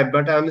 2.5,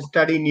 but I'm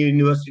studying in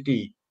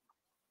university.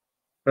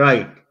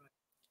 Right.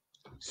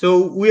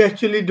 So we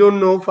actually don't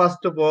know,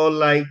 first of all,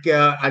 like,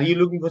 are you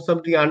looking for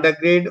something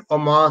undergrad or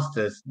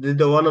masters? This is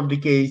the one of the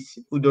case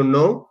we don't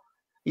know.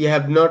 You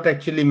have not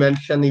actually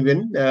mentioned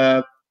even,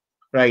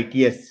 right,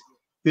 yes.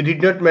 You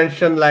did not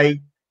mention like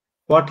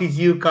what is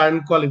your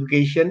current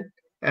qualification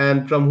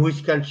and from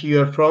which country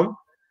you are from.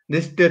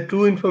 This is the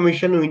true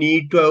information we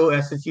need to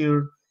assess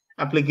your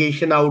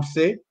application, I would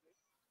say.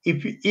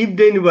 If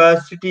the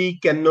university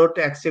cannot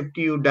accept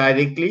you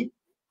directly,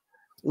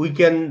 we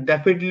can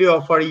definitely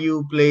offer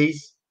you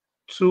place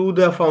through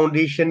the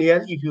foundation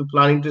year if you're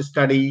planning to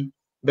study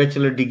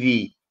bachelor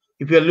degree.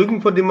 If you're looking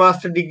for the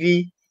master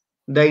degree,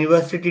 the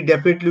university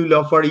definitely will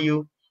offer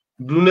you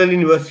Brunel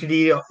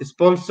University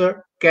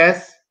sponsor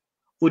cash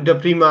with the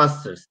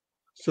pre-masters.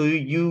 So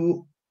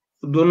you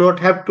do not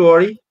have to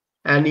worry,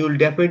 and you will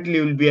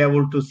definitely will be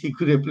able to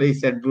secure a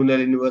place at Brunel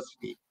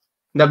University.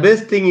 The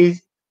best thing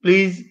is,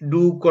 please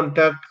do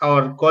contact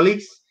our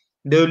colleagues.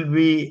 They will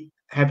be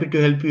happy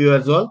to help you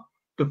as well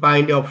to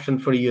find the option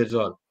for you as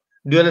well.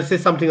 Do you want to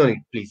say something on it,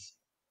 please?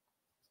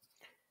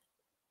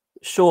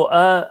 Sure.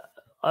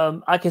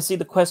 I can see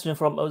the question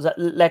from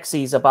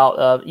Lexi is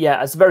about,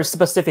 yeah, it's a very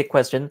specific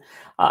question.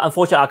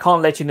 Unfortunately, I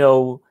can't let you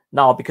know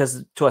now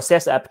because to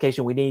assess the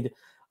application, we need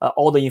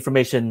all the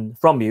information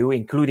from you,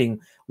 including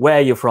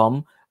where you're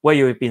from, where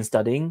you've been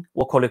studying,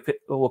 what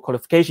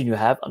qualification you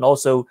have, and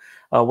also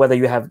whether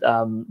you have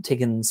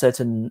taken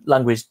certain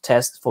language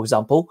tests, for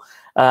example,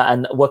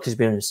 and work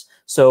experience.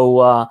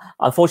 So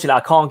unfortunately,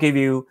 I can't give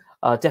you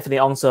a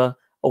definite answer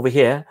over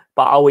here,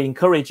 but I will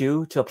encourage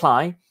you to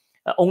apply.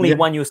 Only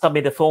when you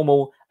submit a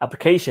formal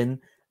application,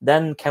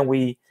 then can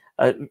we,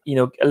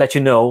 let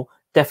you know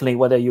definitely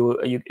whether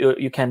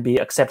you can be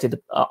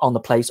accepted on the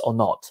place or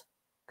not.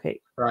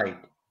 Okay. Right.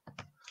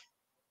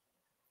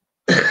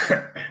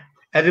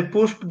 As a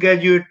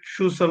postgraduate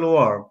social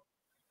work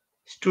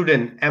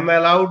student, am I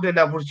allowed an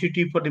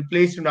opportunity for the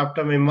placement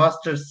after my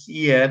master's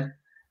year,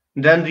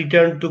 then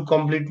return to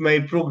complete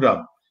my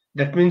program?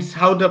 That means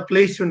how the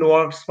placement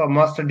works for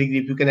master degree,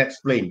 if you can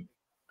explain.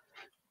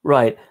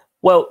 Right.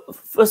 Well,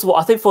 first of all,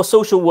 I think for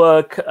social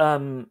work,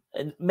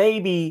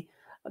 maybe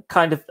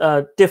kind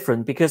of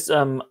different because,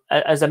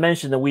 as I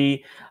mentioned,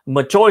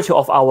 majority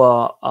of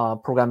our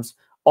programs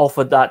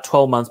offer that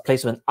 12-month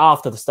placement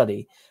after the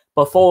study.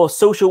 But for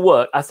social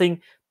work, I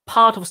think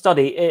part of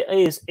study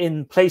is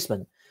in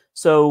placement.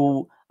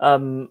 So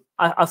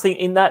I think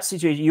in that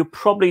situation, you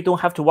probably don't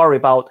have to worry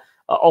about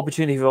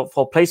opportunity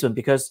for placement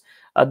because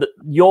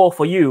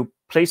for you,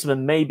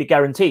 placement may be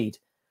guaranteed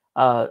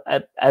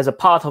as a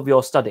part of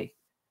your study.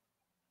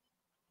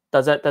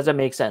 Does that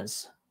make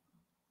sense?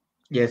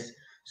 Yes.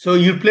 So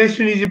your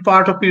placement is a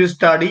part of your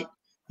study.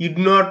 You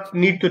do not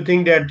need to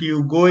think that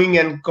you going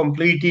and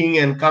completing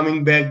and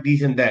coming back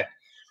this and that.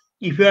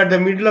 If you are the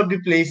middle of the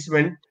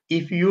placement,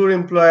 if your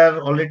employer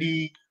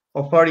already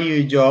offer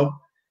you a job,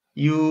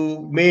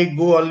 you may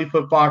go only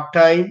for part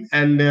time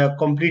and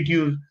complete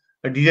your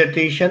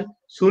dissertation.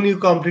 Soon you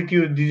complete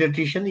your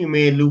dissertation, you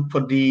may look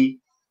for the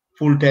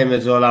full time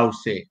as well, I would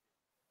say.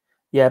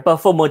 Yeah, but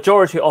for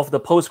majority of the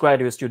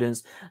postgraduate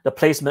students, the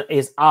placement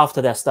is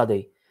after their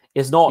study.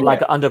 It's not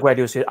like an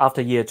undergraduate student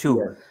after year 2.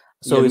 Yeah.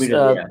 So it's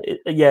middle,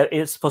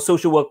 it's for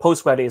social work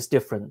postgraduate is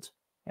different.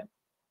 Yeah.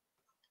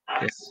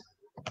 Yes.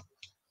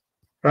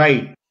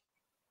 Right.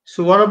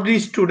 So one of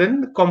these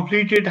students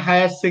completed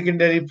higher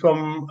secondary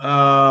from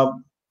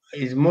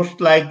is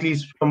most likely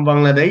is from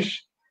Bangladesh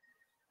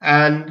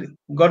and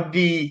got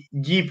the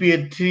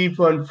GPA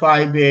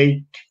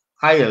 3.58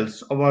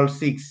 IELTS over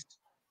 6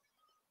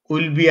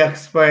 will be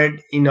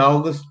expired in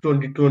August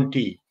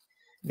 2020.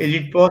 Is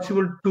it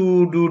possible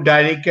to do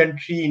direct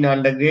entry in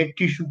undergrad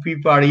tuition fee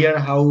per year?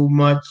 How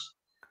much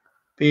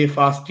pay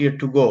first year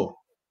to go?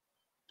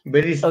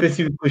 Very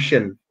specific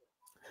question.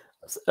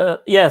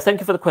 Yeah, thank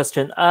you for the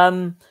question.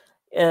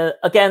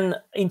 Again,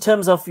 in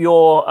terms of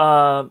your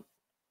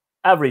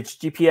average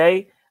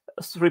GPA,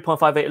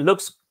 3.58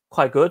 looks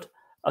quite good.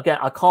 Again,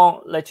 I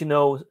can't let you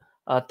know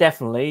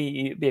definitely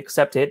you'll be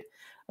accepted,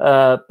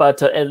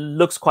 but it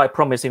looks quite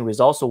promising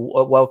results. So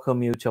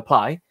welcome you to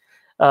apply.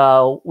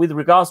 With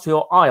regards to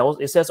your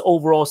IELTS, it says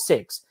overall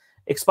 6,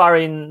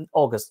 expiring in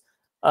August.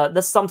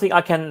 That's something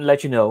I can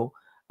let you know.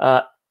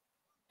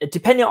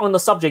 Depending on the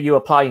subject you're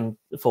applying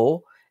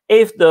for,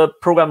 if the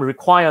program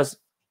requires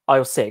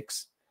IELTS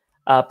 6,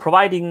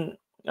 providing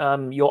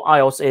your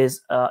IELTS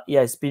is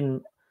it's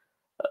been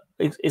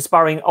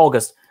expiring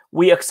August,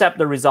 we accept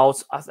the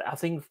results. I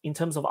think in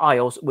terms of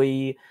IELTS,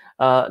 we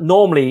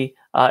normally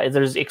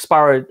there's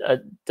expiry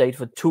date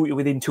for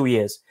within 2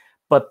 years.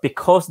 But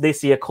because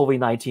this year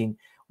COVID-19,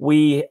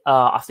 we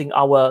I think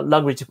our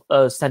language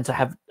center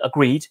have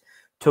agreed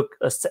to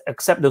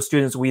accept those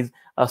students with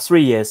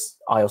 3 years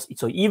IELTS.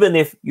 So even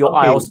if your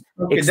IELTS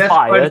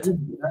expired,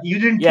 you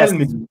didn't tell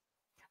me.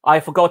 I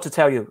forgot to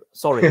tell you.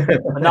 Sorry.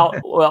 But now,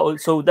 well,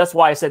 so that's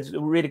why I said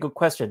really good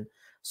question.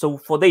 So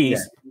for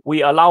these,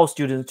 we allow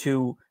students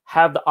to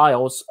have the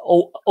IELTS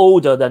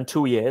older than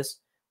 2 years,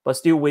 but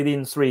still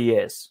within 3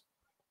 years.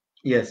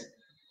 Yes.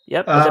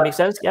 Yep. Does that make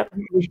sense? Yep.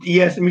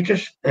 Yes, Mr.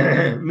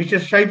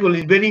 Shaipul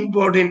is very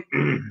important.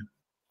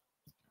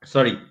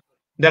 Sorry,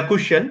 the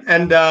question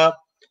and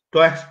to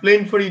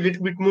explain for you a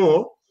little bit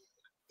more.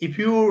 If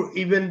you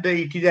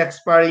it is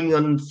expiring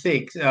on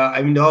 6,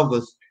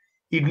 August,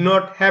 you do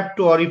not have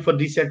to worry for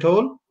this at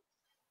all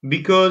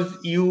because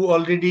you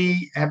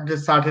already have the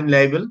certain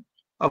level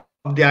of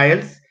the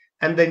IELTS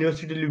and the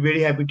university will be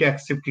very happy to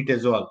accept it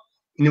as well.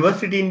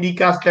 University in the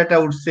cast letter, I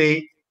would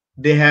say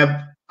they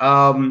have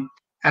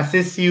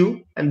assessed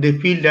you and they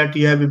feel that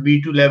you have a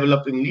B2 level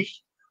of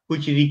English,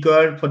 which is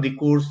required for the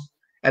course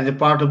as a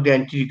part of the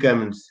entry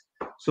requirements.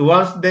 So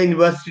once the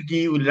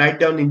university will write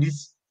down in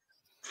this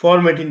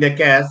format in the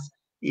CAS,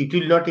 it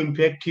will not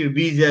impact your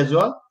visa as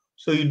well.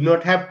 So you do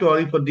not have to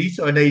worry for this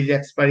whether it is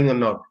expiring or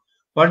not.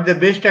 What the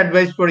best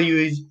advice for you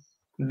is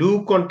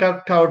do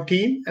contact our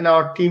team and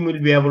our team will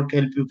be able to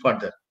help you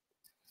further.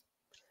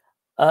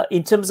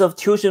 In terms of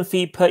tuition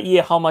fee per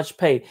year, how much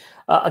pay?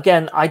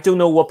 Again, I don't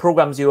know what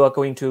programs you are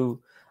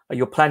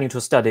you're planning to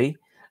study.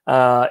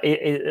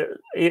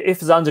 If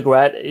the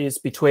undergrad is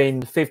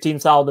between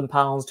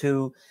 £15,000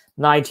 to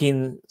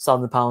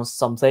 £19,000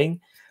 something.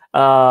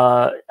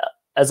 uh,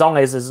 as long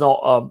as it's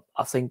not,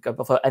 I think,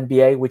 for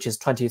MBA, which is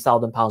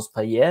 £20,000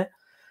 per year.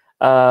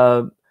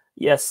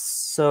 Yes,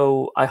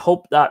 so I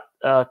hope that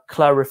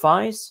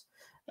clarifies.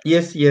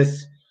 Yes,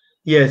 yes,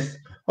 yes.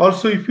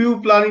 Also, if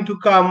you planning to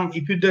come,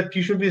 if you the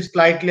tuition fee is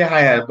slightly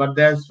higher, but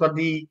that's for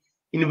the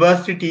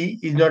university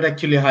is not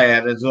actually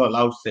higher as well,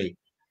 I would say.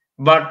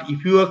 But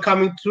if you are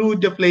coming through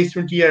the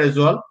placement year as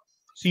well,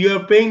 so you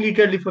are paying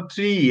literally for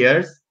 3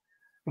 years,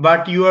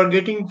 but you are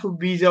getting for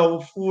visa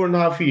of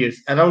 4.5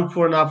 years, around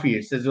 4.5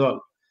 years as well.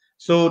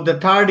 So the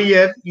third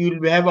year you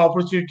will have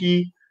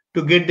opportunity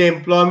to get the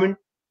employment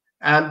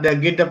and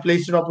get the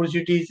placement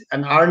opportunities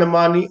and earn the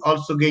money,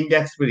 also gain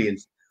the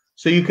experience.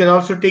 So you can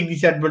also take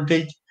this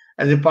advantage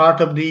as a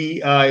part of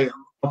the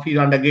of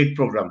your undergrad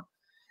program.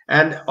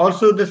 And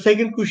also the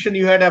second question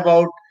you had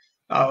about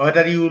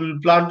whether you will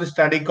plan to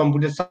study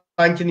computer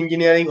science and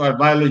engineering or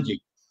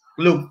biology.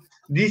 Look,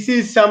 this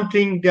is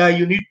something that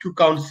you need to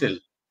counsel.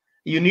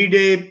 You need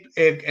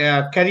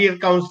a career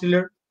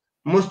counselor.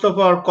 Most of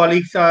our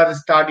colleagues are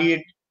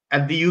studied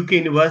at the UK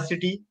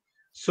university,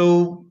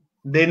 so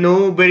they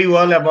know very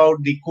well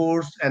about the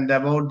course and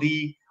about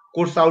the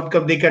course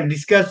outcome. They can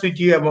discuss with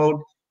you about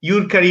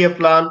your career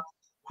plan,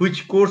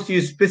 which course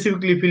you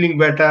specifically feeling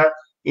better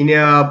in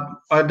a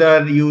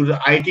other your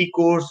IT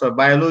course or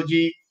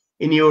biology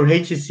in your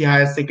HSC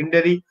higher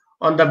secondary.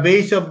 On the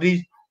base of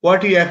this,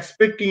 what you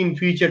expect in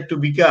future to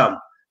become,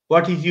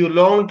 what is your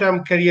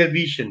long-term career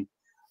vision,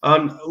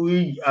 and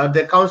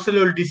the council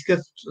will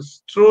discuss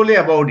thoroughly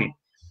about it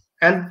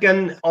and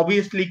can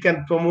obviously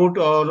can promote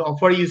or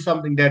offer you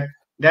something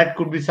that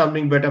could be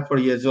something better for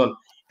you as well.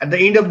 At the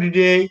end of the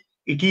day,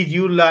 it is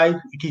your life,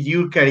 it is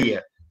your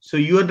career, so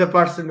you are the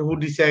person who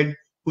decide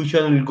which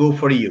one will go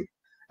for you.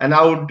 And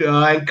I would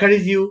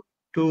encourage you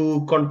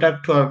to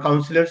contact our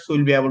counselors who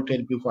will be able to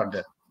help you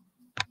further.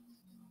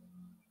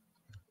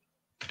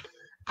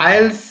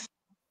 IELTS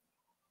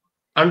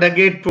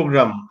undergrad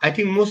program, I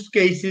think most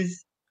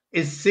cases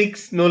is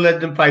 6, no less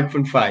than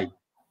 5.5.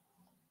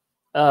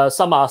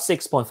 Some are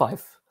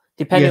 6.5,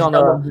 depending Yes, on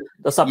some of the,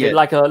 the subject,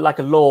 yes, like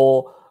a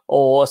law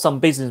or some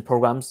business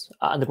programs.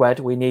 Undergrad,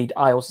 we need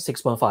IELTS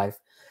 6.5.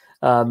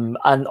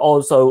 And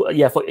also,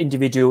 yeah, for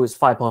individual it's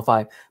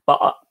 5.5.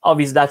 But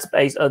obviously that's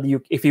based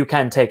on if you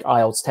can take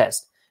IELTS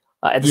test.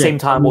 At the yes, same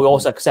time, we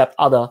also accept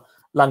other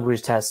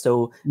language tests.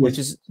 So we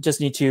yes.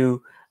 just need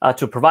to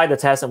provide the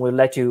test, and we'll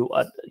let you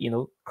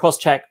cross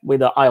check with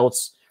the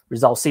IELTS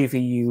results, see if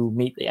you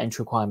meet the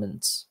entry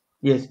requirements.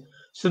 Yes.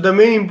 So the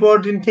main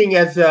important thing,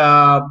 as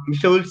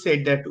Mr. Will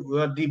said, that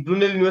the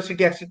Brunel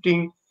University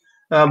accepting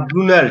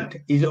Brunel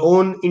his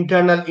own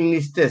internal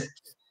English test.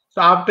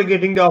 So after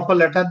getting the offer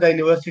letter, the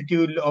university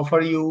will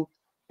offer you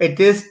a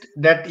test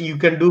that you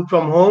can do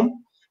from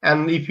home.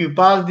 And if you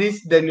pass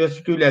this, the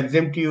university will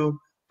exempt you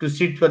to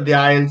sit for the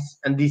IELTS,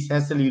 and this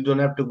hassle you don't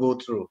have to go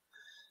through.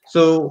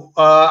 So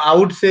I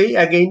would say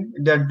again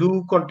that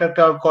do contact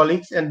our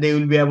colleagues, and they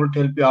will be able to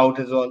help you out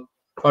as well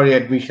for your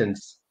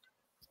admissions.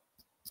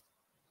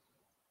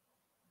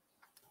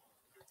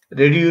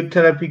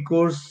 Radiotherapy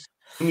course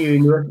in your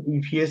university.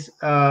 If yes,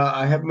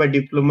 I have my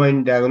diploma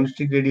in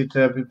diagnostic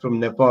radiotherapy from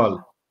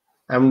Nepal.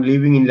 I'm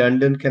living in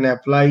London. Can I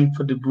apply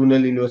for the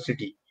Brunel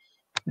University?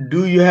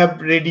 Do you have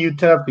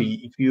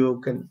radiotherapy? If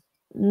you can.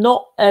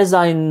 Not as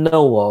I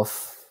know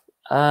of.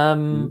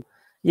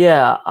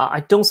 Yeah, I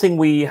don't think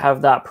we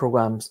have that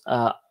programs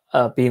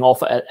being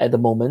offered at the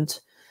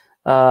moment.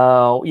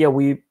 Yeah,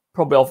 we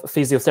probably offer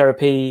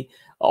physiotherapy,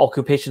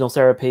 occupational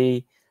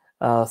therapy,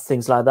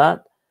 things like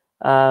that.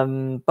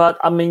 But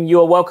I mean, you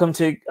are welcome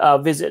to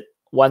visit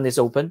when it's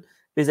open.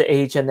 Visit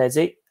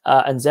Ah&Z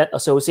and Z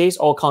Associates,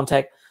 or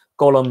contact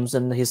Golems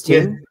and his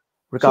Yes. team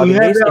So we regarding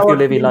have this if you our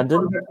live in team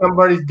London. contact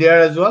number is there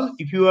as well.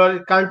 If you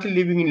are currently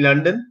living in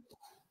London,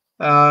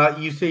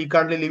 you say you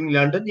currently live in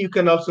London, you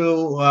can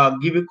also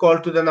give a call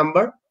to the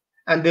number,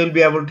 and they will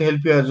be able to help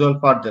you as well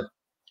further.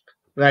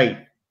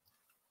 Right.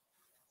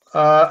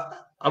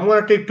 I'm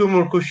gonna take two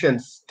more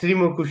questions, three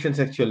more questions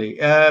actually.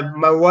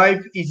 My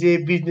wife is a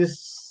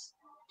business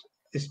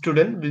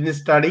student,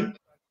 business study,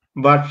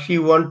 but she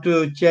want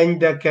to change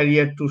the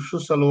career to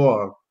social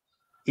work.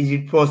 Is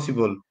it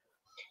possible?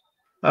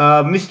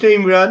 Mr.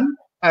 Imran,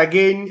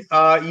 again,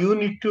 you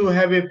need to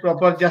have a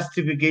proper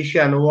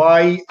justification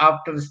why,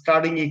 after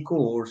starting a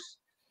course,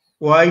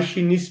 why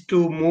she needs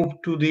to move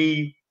to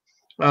the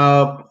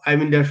I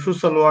mean, the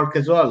social work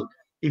as well.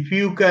 If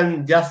you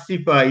can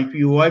justify, if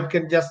your wife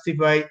can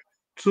justify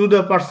through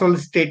the personal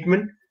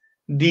statement,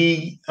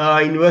 the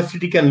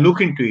university can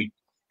look into it.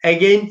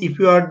 Again, if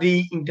you are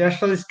the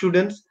international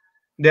students,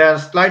 there are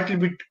slightly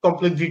bit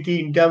complexity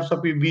in terms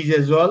of your visa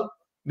as well,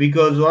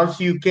 because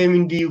once you came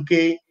in the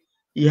UK,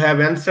 you have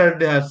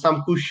answered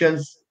some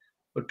questions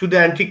to the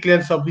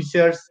anti-clearance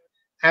officers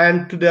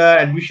and to the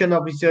admission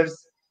officers,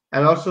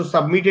 and also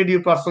submitted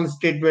your personal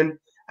statement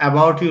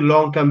about your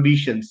long-term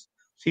visions.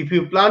 So if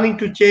you're planning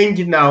to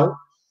change now,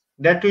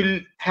 that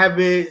will have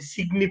a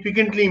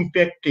significantly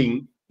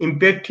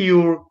impact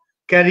your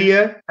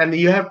career, and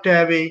you have to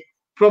have a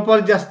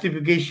proper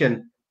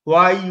justification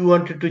why you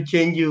wanted to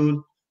change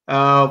your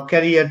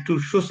career to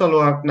social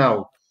work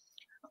now.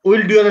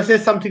 Will, do you want to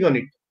say something on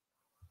it?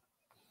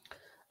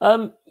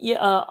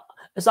 Yeah,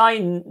 as I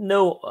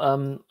know,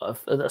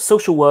 of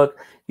social work,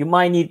 you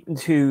might need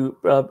to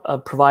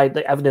provide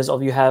the evidence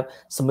of you have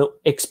some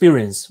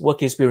experience,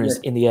 work experience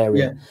Yes. in the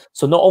area. Yeah.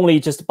 So not only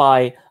just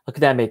by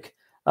academic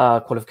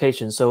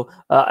qualification. So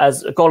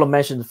as Gollum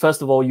mentioned,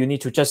 first of all, you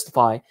need to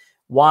justify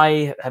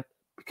why,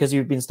 because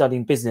you've been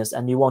studying business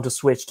and you want to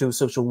switch to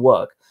social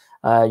work.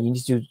 You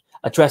need to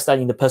address that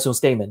in the personal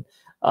statement.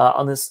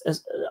 On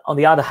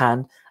the other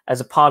hand, as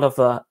a part of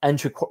an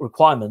entry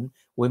requirement,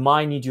 we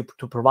might need you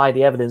to provide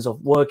the evidence of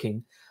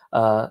working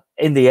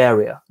in the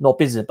area, not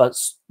business, but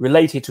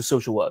related to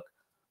social work.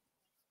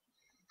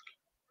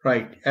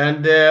 Right.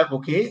 And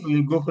okay,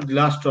 we'll go for the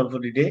last one for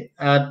the day.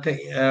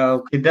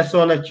 Okay, that's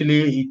all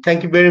actually.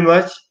 Thank you very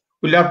much.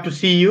 We'll have to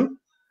see you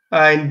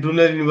in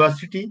Brunel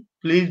University.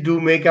 Please do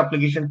make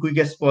application quick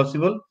as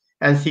possible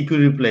and secure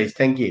replies.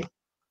 Thank you.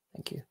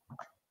 Thank you.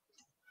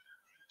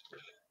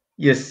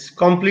 Yes,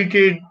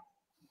 completed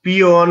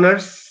PO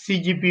honors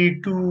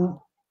CGP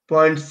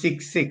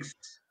 2.66.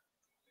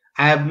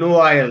 I have no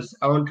IELTS.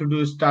 I want to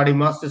do study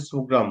master's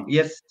program.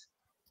 Yes.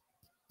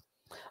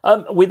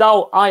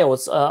 Without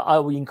IELTS, I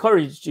will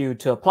encourage you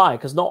to apply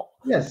because not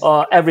Yes.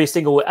 every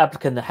single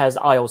applicant has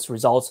IELTS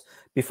results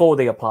before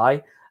they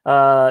apply.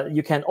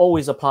 You can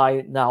always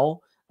apply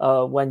now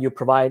when you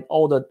provide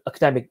all the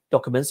academic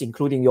documents,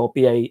 including your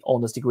BA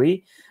honors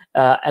degree.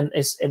 And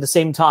it's, at the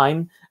same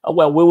time,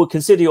 well, we will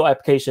consider your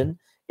application.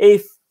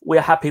 If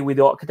we're happy with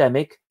your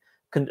academic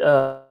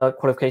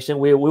qualification,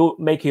 we will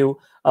make you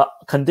a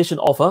condition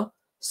offer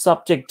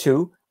subject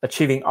to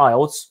achieving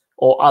IELTS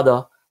or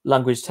other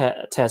language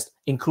test,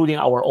 including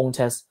our own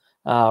test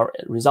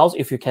results,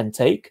 if you can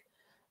take.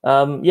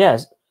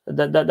 Yes,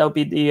 that will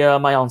be the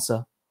my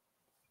answer.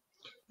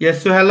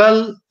 Yes, so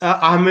Halal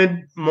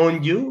Ahmed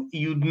Monju,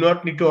 you do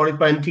not need to worry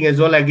for anything as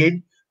well.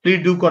 Again,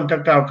 please do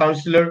contact our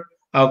counselor.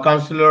 Our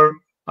counselor,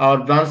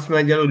 our branch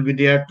manager will be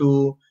there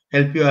to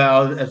help you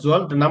out as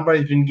well. The number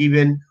has been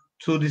given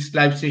through this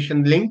live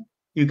session link.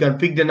 You can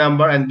pick the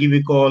number and give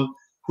a call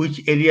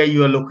which area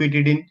you are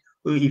located in.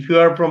 If you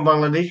are from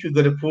Bangladesh, we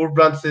got 4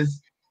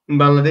 branches in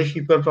Bangladesh.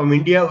 If you are from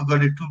India, we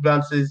got 2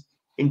 branches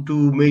in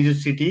 2 major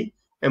city,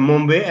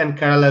 Mumbai and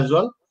Kerala as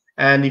well.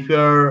 And if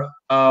you're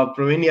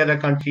from any other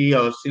country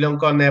or Sri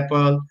Lanka,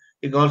 Nepal,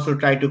 you can also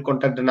try to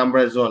contact the number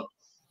as well.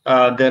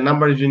 The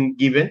number has been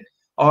given.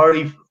 Or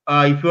if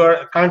you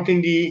are currently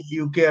in the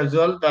UK as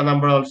well, the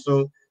number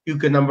also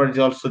UK number is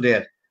also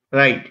there,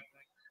 right?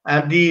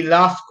 And the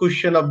last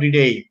question of the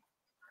day: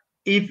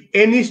 if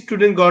any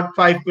student got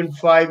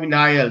 5.5 in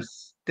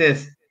IELTS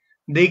test,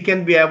 they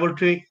can be able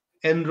to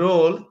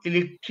enroll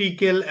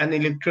electrical and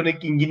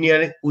electronic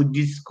engineering with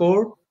this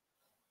score.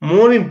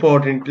 More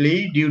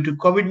importantly, due to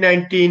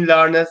COVID-19,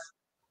 learners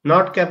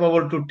not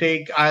capable to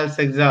take IELTS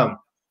exam,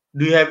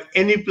 do you have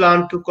any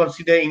plan to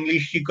consider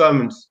English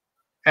requirements?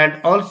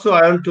 And also,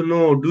 I want to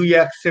know, do you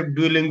accept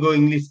Duolingo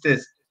English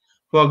test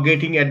for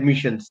getting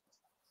admissions?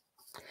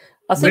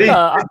 I think Very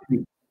specific. I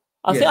think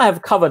I Yes.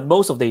 have covered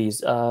most of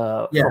these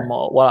Yeah. from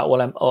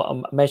what I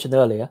mentioned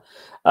earlier.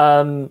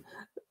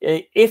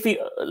 If you,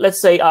 let's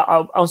say,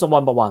 I'll answer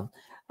one by one.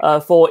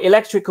 For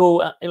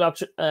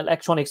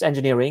electronics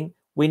engineering,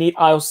 we need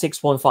IELTS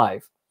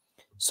 6.5.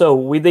 So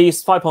with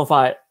these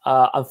 5.5,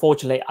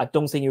 unfortunately, I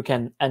don't think you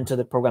can enter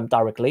the program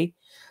directly.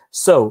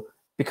 So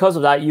because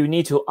of that, you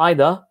need to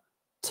either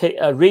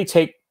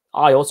retake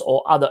IELTS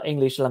or other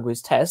English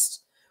language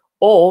tests,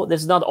 or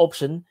there's another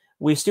option.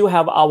 We still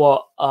have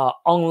our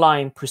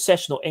online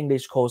professional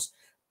English course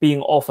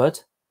being offered.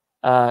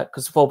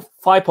 Because for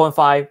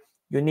 5.5,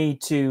 you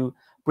need to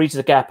bridge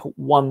the gap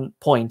 1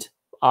 point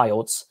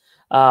IELTS.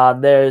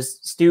 There's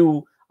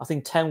still, I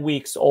think, 10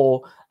 weeks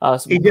or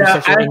some It's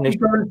professional IELTS English.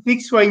 requirement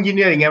 6 for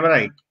engineering, am I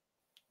right?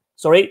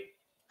 Sorry?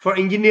 For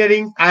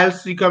engineering,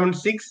 IELTS requirement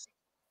 6?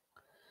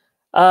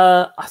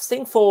 I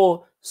think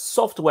for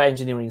software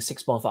engineering,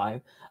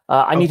 6.5.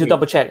 I need to Okay.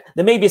 double check.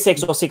 There may be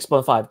 6 or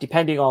 6.5,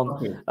 depending on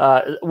Okay.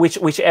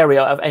 which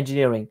area of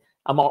engineering.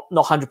 I'm not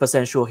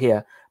 100% sure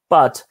here,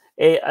 but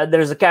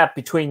there is a gap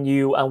between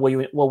you and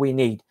what we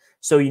need.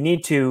 So you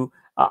need to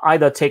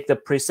either take the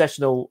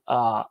professional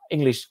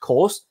English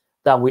course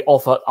that we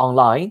offer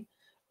online,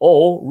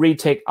 or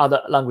retake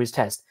other language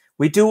tests.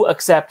 We do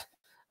accept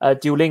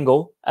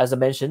Duolingo, as I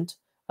mentioned.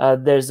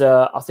 There's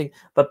I think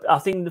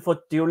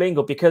for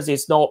Duolingo, because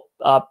it's not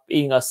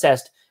being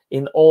assessed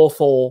in all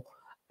 4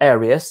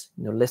 areas,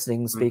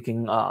 listening,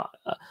 speaking,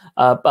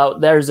 but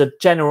there is a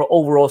general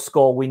overall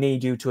score we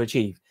need you to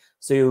achieve.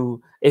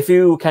 So if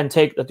you can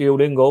take the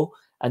Duolingo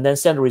and then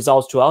send the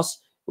results to us,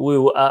 we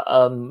will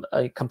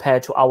compare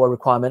to our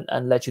requirement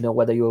and let you know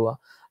whether you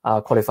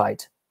are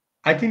qualified.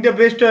 I think the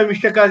best,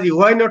 Mr. Kazi,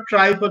 why not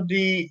try for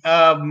the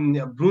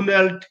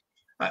Brunel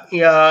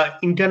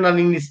internal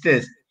English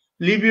test?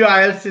 Leave your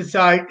IELTS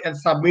aside and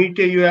submit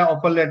your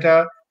offer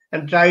letter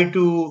and try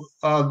to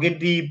get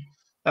the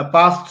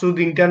pass through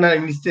the internal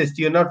English test.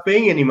 You're not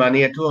paying any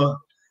money at all,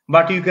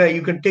 but you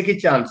can take a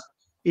chance.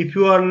 If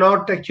you are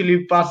not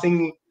actually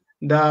passing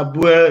the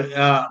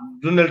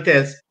Brunel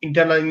test,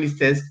 internal English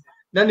test,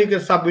 then you can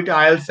submit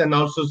IELTS and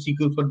also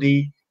secure for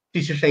the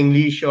teacher's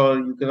English, or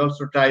you can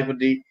also try for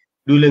the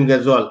Duolingo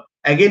as well.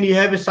 Again, you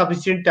have a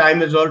sufficient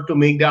time as well to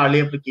make the early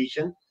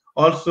application,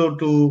 also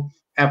to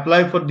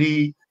apply for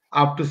the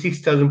up to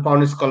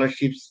 £6,000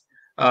 scholarships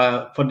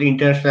for the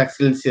international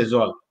excellence as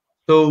well.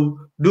 So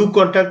do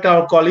contact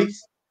our colleagues.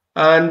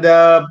 And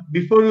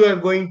before we are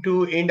going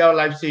to end our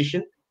live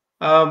session,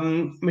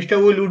 Mr.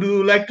 Will, would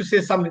you like to say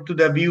something to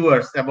the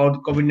viewers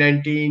about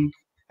COVID-19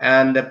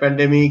 and the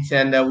pandemics,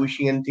 and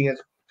wishing anything at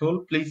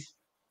all, please?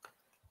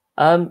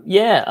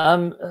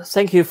 Yeah,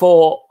 thank you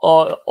for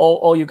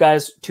all you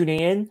guys tuning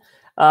in.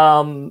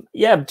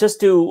 Yeah, just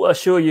to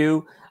assure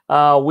you,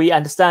 we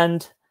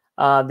understand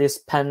this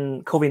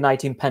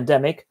COVID-19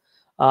 pandemic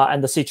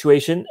and the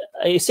situation.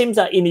 It seems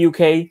that in the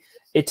UK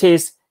it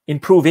is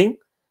improving,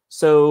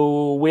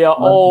 so we are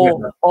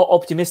all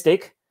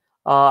optimistic.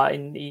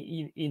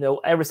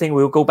 Everything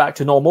will go back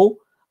to normal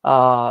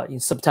in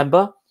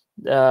September.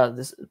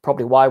 This is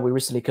probably why we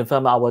recently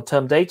confirmed our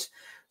term date.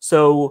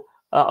 So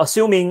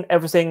assuming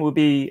everything will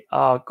be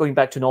going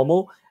back to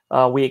normal,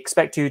 we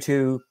expect you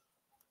to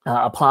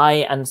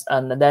apply and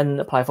then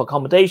apply for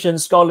accommodation,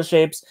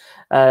 scholarships,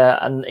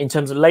 and in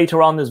terms of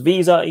later on this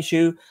visa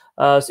issue.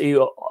 Our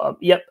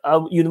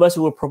university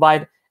will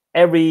provide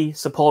every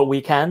support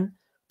we can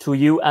to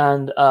you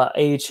and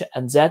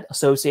Ah&Z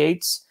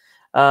associates.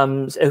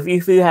 So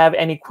if you have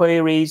any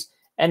queries,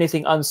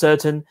 anything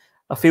uncertain,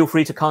 feel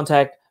free to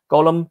contact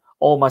Gollum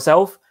or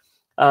myself.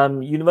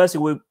 University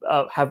will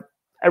have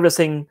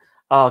everything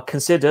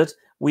considered.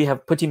 We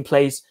have put in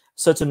place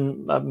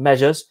certain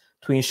measures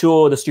to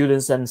ensure the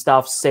students and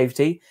staff's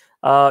safety.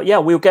 Yeah,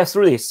 we'll get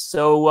through this.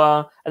 So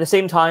at the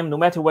same time, no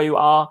matter where you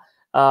are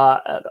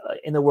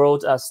in the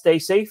world, stay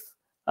safe.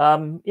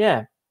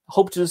 Yeah,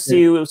 hope to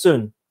see you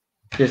soon.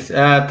 Yes,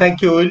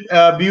 thank you,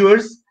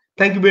 viewers.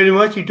 Thank you very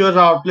much. It was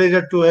our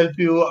pleasure to help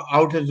you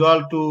out as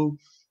well to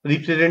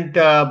represent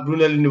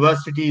Brunel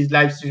University's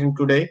live session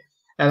today.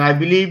 And I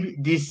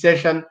believe this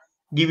session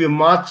give you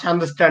much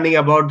understanding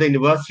about the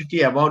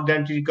university, about the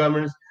entry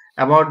requirements,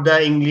 about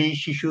the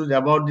English issues,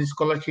 about the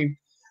scholarship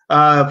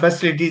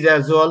facilities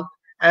as well,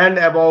 and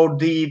about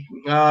the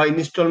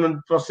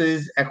installment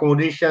process,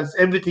 accommodations,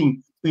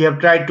 everything. We have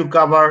tried to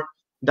cover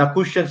the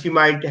questions you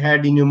might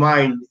had in your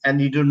mind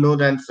and you don't know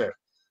the answer.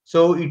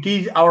 So it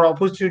is our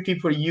opportunity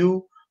for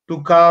you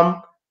to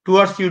come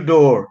towards your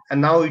door, and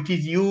now it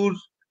is your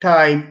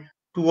time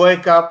to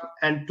wake up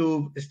and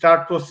to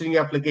start processing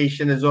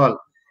application as well.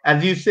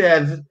 As you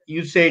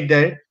said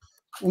that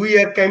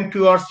we are came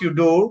towards your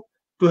door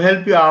to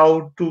help you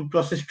out to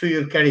process to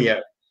your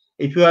career.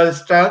 If you are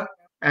stuck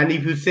and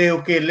if you say,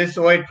 okay, let's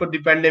wait for the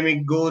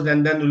pandemic goes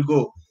and then we'll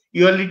go,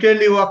 you are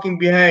literally walking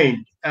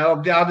behind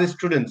of the other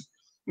students.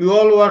 We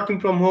all working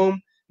from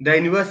home. The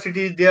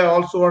universities, they are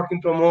also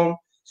working from home.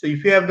 So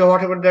if you have the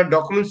whatever the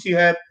documents you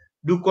have,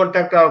 do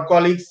contact our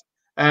colleagues,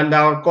 and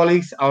our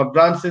colleagues, our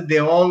branches,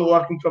 they're all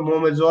working from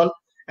home as well,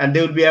 and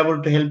they will be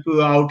able to help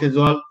you out as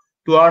well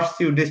towards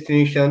your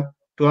destination,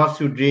 towards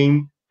your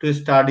dream to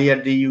study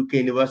at the UK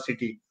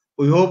university.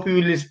 We hope you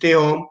will stay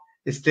home,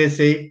 stay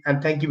safe,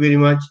 and thank you very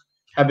much.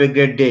 Have a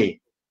great day.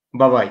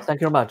 Bye bye.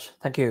 Thank you very much.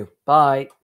 Thank you. Bye.